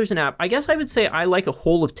popular as an app. I guess I would say I like a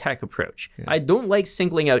whole of tech approach. I don't like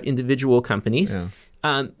singling out individual companies.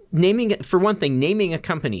 Naming a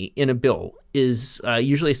company in a bill is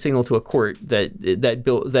usually a signal to a court that you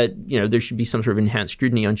know there should be some sort of enhanced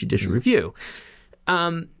scrutiny on judicial review.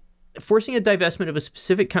 Forcing a divestment of a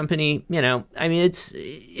specific company, you know, I mean,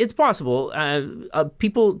 it's possible.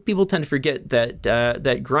 People tend to forget that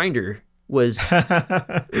Grindr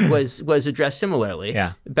was addressed similarly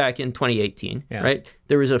back in 2018, right?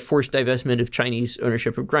 There was a forced divestment of Chinese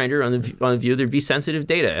ownership of Grindr on the view there'd be sensitive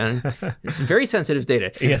data, and it's very sensitive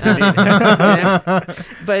data. Yes,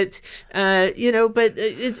 but you know, but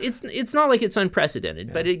it's not like it's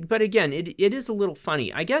unprecedented. But again, it is a little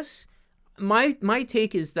funny. I guess my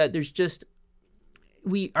take is that there's just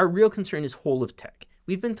our real concern is whole of tech.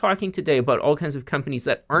 We've been talking today about all kinds of companies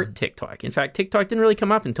that aren't TikTok. In fact, TikTok didn't really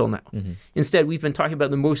come up until now. Instead, we've been talking about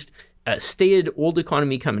the most staid old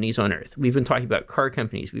economy companies on earth. We've been talking about car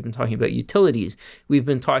companies. We've been talking about utilities. We've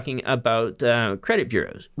been talking about credit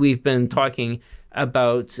bureaus. We've been talking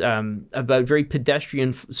about very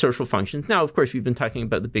pedestrian social functions. Now, of course, we've been talking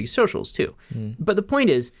about the big socials too. But the point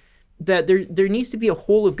is that there needs to be a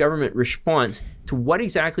whole of government response to what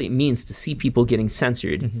exactly it means to see people getting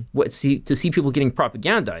censored, to see people getting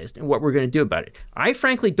propagandized, and what we're going to do about it. I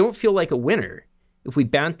frankly don't feel like a winner if we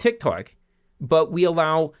ban TikTok, but we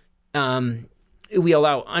allow unelected,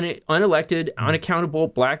 unaccountable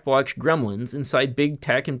black box gremlins inside big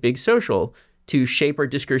tech and big social to shape our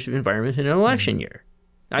discursive environment in an election year.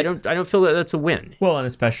 I don't feel that that's a win. Well, and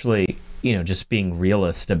especially, you know, just being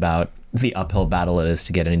realist about the uphill battle it is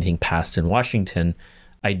to get anything passed in Washington.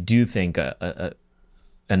 I do think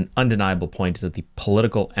an undeniable point is that the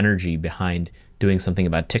political energy behind doing something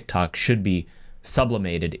about TikTok should be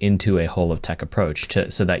sublimated into a whole of tech approach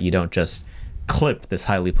so that you don't just clip this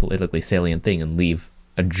highly politically salient thing and leave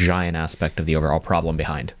a giant aspect of the overall problem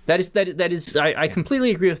behind. That is I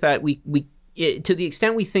completely agree with that. To the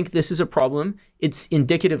extent we think this is a problem, it's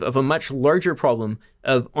indicative of a much larger problem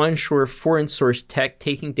of onshore foreign source tech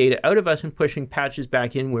taking data out of us and pushing patches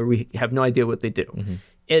back in where we have no idea what they do.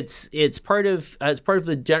 It's part of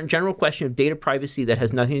the general question of data privacy that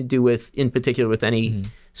has nothing to do with, in particular, with any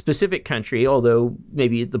specific country, although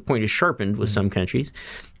maybe the point is sharpened with some countries.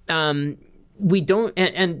 We don't,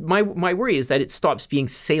 and my worry is that it stops being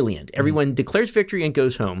salient. Everyone declares victory and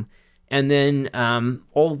goes home. And then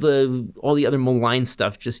all the other malign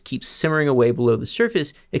stuff just keeps simmering away below the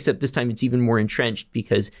surface, except this time it's even more entrenched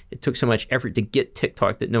because it took so much effort to get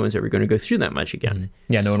TikTok that no one's ever going to go through that much again.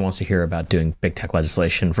 Yeah, no one wants to hear about doing big tech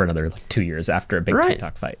legislation for another 2 years after a big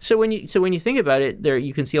TikTok fight. So when you think about it, there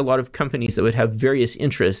you can see a lot of companies that would have various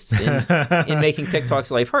interests in making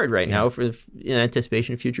TikTok's life hard right now in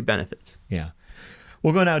anticipation of future benefits. Yeah.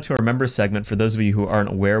 We'll go now to our member segment. For those of you who aren't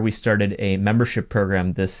aware, we started a membership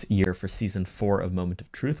program this year for season 4 of Moment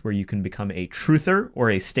of Truth, where you can become a truther or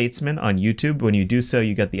a statesman on YouTube. When you do so,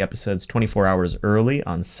 you get the episodes 24 hours early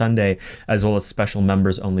on Sunday, as well as special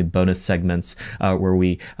members-only bonus segments where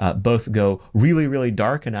we both go really, really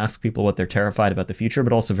dark and ask people what they're terrified about the future,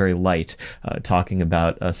 but also very light, talking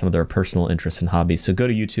about some of their personal interests and hobbies. So go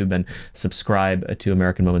to YouTube and subscribe to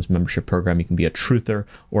American Moments membership program. You can be a truther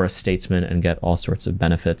or a statesman and get all sorts of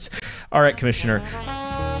benefits. All right, Commissioner.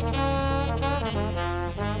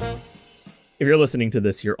 If you're listening to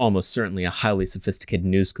this, you're almost certainly a highly sophisticated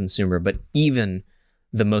news consumer, but even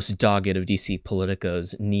the most dogged of DC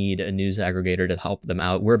politicos need a news aggregator to help them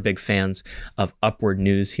out. We're big fans of Upward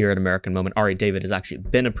News here at American Moment. Ari David has actually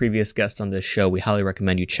been a previous guest on this show. We highly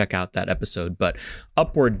recommend you check out that episode. But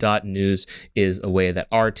Upward.news is a way that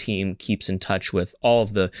our team keeps in touch with all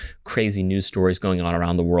of the crazy news stories going on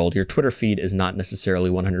around the world. Your Twitter feed is not necessarily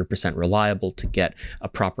 100% reliable to get a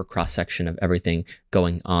proper cross-section of everything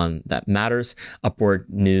going on that matters. Upward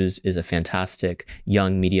News is a fantastic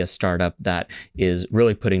young media startup that is really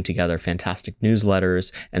putting together fantastic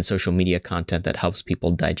newsletters and social media content that helps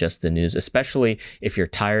people digest the news, especially if you're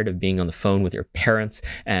tired of being on the phone with your parents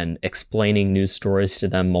and explaining news stories to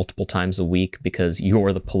them multiple times a week because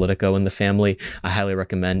you're the politico in the family. I highly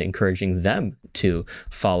recommend encouraging them to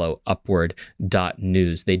follow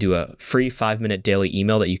Upward.news. They do a free 5-minute daily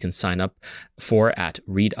email that you can sign up for at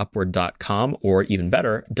readupward.com, or even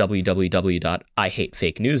better,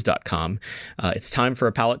 www.ihatefakenews.com. It's time for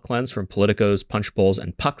a palate cleanse from politicos, punch bowls,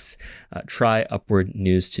 and pucks. Try Upward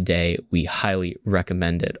News today. We highly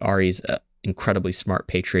recommend it. Ari's an incredibly smart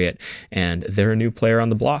patriot, and they're a new player on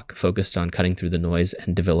the block focused on cutting through the noise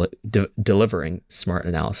and delivering smart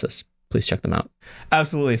analysis. Please check them out.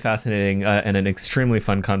 Absolutely fascinating and an extremely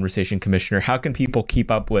fun conversation, Commissioner. How can people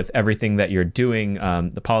keep up with everything that you're doing,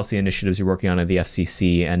 the policy initiatives you're working on at the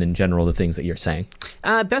FCC, and in general, the things that you're saying?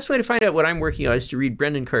 Best way to find out what I'm working on is to read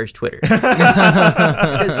Brendan Carr's Twitter.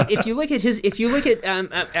 Because if you look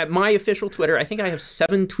at my official Twitter, I think I have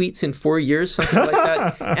 7 tweets in 4 years, something like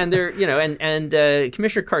that. And they're, and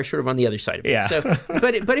Commissioner Carr's sort of on the other side of it. Yeah. So,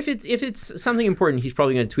 but if it's something important, he's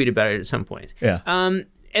probably going to tweet about it at some point. Yeah.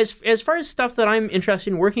 As far as stuff that I'm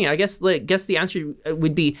interested in working on, I guess the answer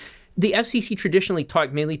would be the FCC traditionally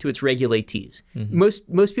talked mainly to its regulatees.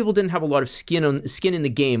 Most people didn't have a lot of skin in the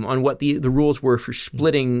game on what the rules were for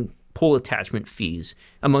splitting pole attachment fees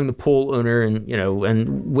among the pole owner and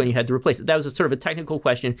when you had to replace it. That was a sort of a technical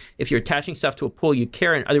question. If you're attaching stuff to a pole, you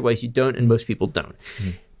care, and otherwise you don't, and most people don't.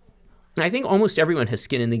 I think almost everyone has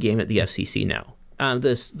skin in the game at the FCC now.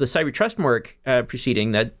 The Cyber Trust Mark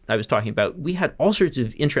proceeding that I was talking about, we had all sorts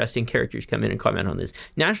of interesting characters come in and comment on this.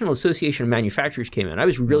 National Association of Manufacturers came in. I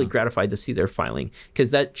was really gratified to see their filing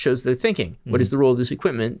because that shows their thinking. What is the role of this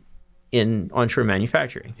equipment in onshore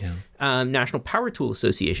manufacturing? National Power Tool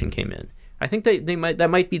Association came in. I think that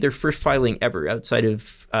might be their first filing ever outside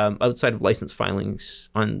of license filings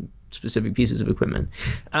on specific pieces of equipment.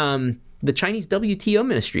 The Chinese WTO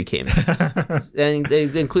ministry came in, and they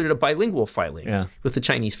included a bilingual filing with the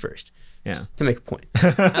Chinese first, to make a point.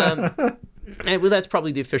 And that's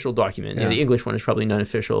probably the official document. The English one is probably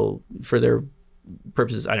non-official for their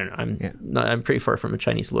purposes. I don't know. I'm pretty far from a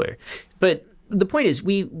Chinese lawyer, but the point is,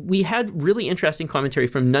 we had really interesting commentary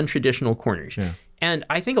from non-traditional corners. And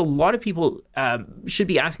I think a lot of people should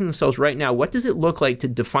be asking themselves right now, what does it look like to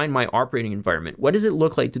define my operating environment? What does it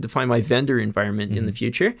look like to define my vendor environment in the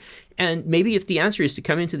future? And maybe if the answer is to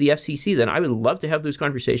come into the FCC, then I would love to have those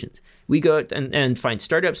conversations. We go out and find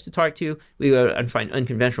startups to talk to. We go out and find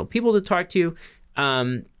unconventional people to talk to.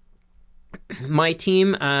 My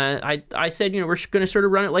team, I said, we're going to sort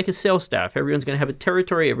of run it like a sales staff. Everyone's going to have a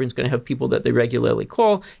territory. Everyone's going to have people that they regularly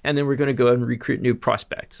call. And then we're going to go out and recruit new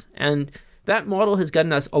prospects. And that model has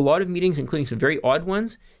gotten us a lot of meetings, including some very odd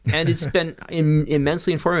ones, and it's been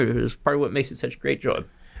immensely informative. It's part of what makes it such a great job.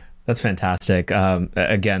 That's fantastic.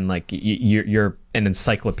 Again, like you're an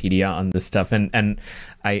encyclopedia on this stuff, and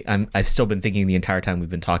I've still been thinking the entire time we've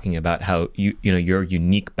been talking about how your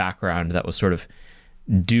unique background that was sort of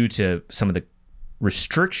due to some of the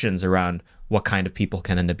restrictions around what kind of people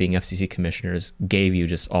can end up being FCC commissioners gave you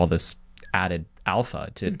just all this added alpha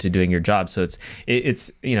to doing your job. So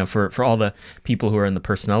it's for all the people who are in the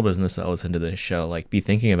personnel business that listen to this show, like be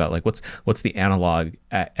thinking about like what's the analog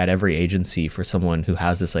at every agency for someone who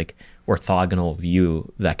has this like orthogonal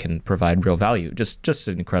view that can provide real value. Just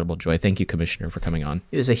an incredible joy. Thank you, Commissioner, for coming on.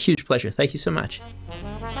 It was a huge pleasure. Thank you so much.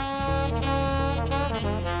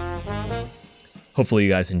 Hopefully you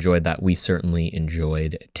guys enjoyed that. We certainly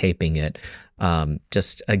enjoyed taping it.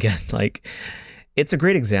 Just again, like it's a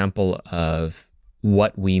great example of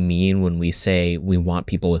what we mean when we say we want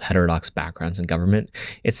people with heterodox backgrounds in government.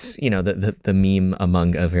 It's, the meme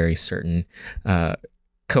among a very certain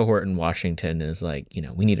cohort in Washington is like,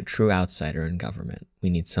 we need a true outsider in government. We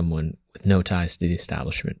need someone with no ties to the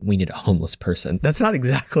establishment. We need a homeless person. That's not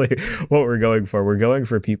exactly what we're going for. We're going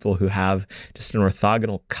for people who have just an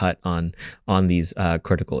orthogonal cut on these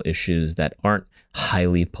critical issues that aren't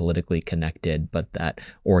highly politically connected, but that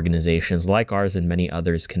organizations like ours and many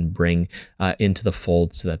others can bring into the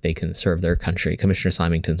fold so that they can serve their country. Commissioner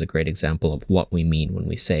Simington's a great example of what we mean when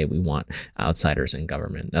we say we want outsiders in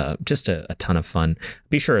government. Just a ton of fun.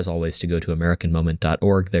 Be sure, as always, to go to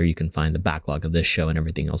AmericanMoment.org. There you can find the backlog of this show and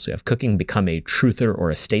everything else we have cooking. Become a truther or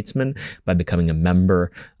a statesman by becoming a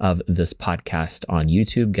member of this podcast on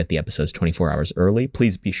YouTube. Get the episodes 24 hours early.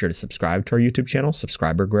 Please be sure to subscribe to our YouTube channel.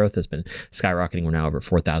 Subscriber growth has been skyrocketing. We're now over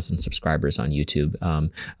 4,000 subscribers on YouTube,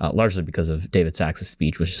 largely because of David Sachs'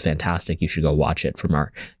 speech, which is fantastic. You should go watch it from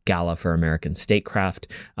our Gala for American Statecraft.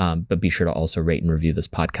 But be sure to also rate and review this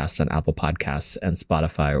podcast on Apple Podcasts and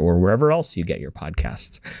Spotify or wherever else you get your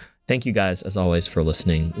podcasts. Thank you guys, as always, for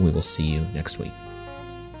listening. We will see you next week.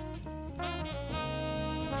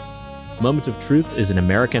 Moment of Truth is an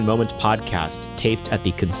American Moment podcast taped at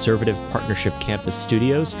the Conservative Partnership Campus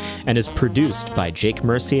Studios and is produced by Jake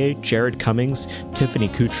Mercier, Jared Cummings, Tiffany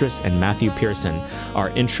Kutris, and Matthew Pearson.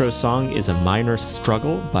 Our intro song is A Minor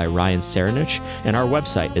Struggle by Ryan Serenich, and our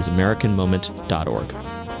website is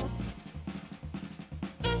AmericanMoment.org.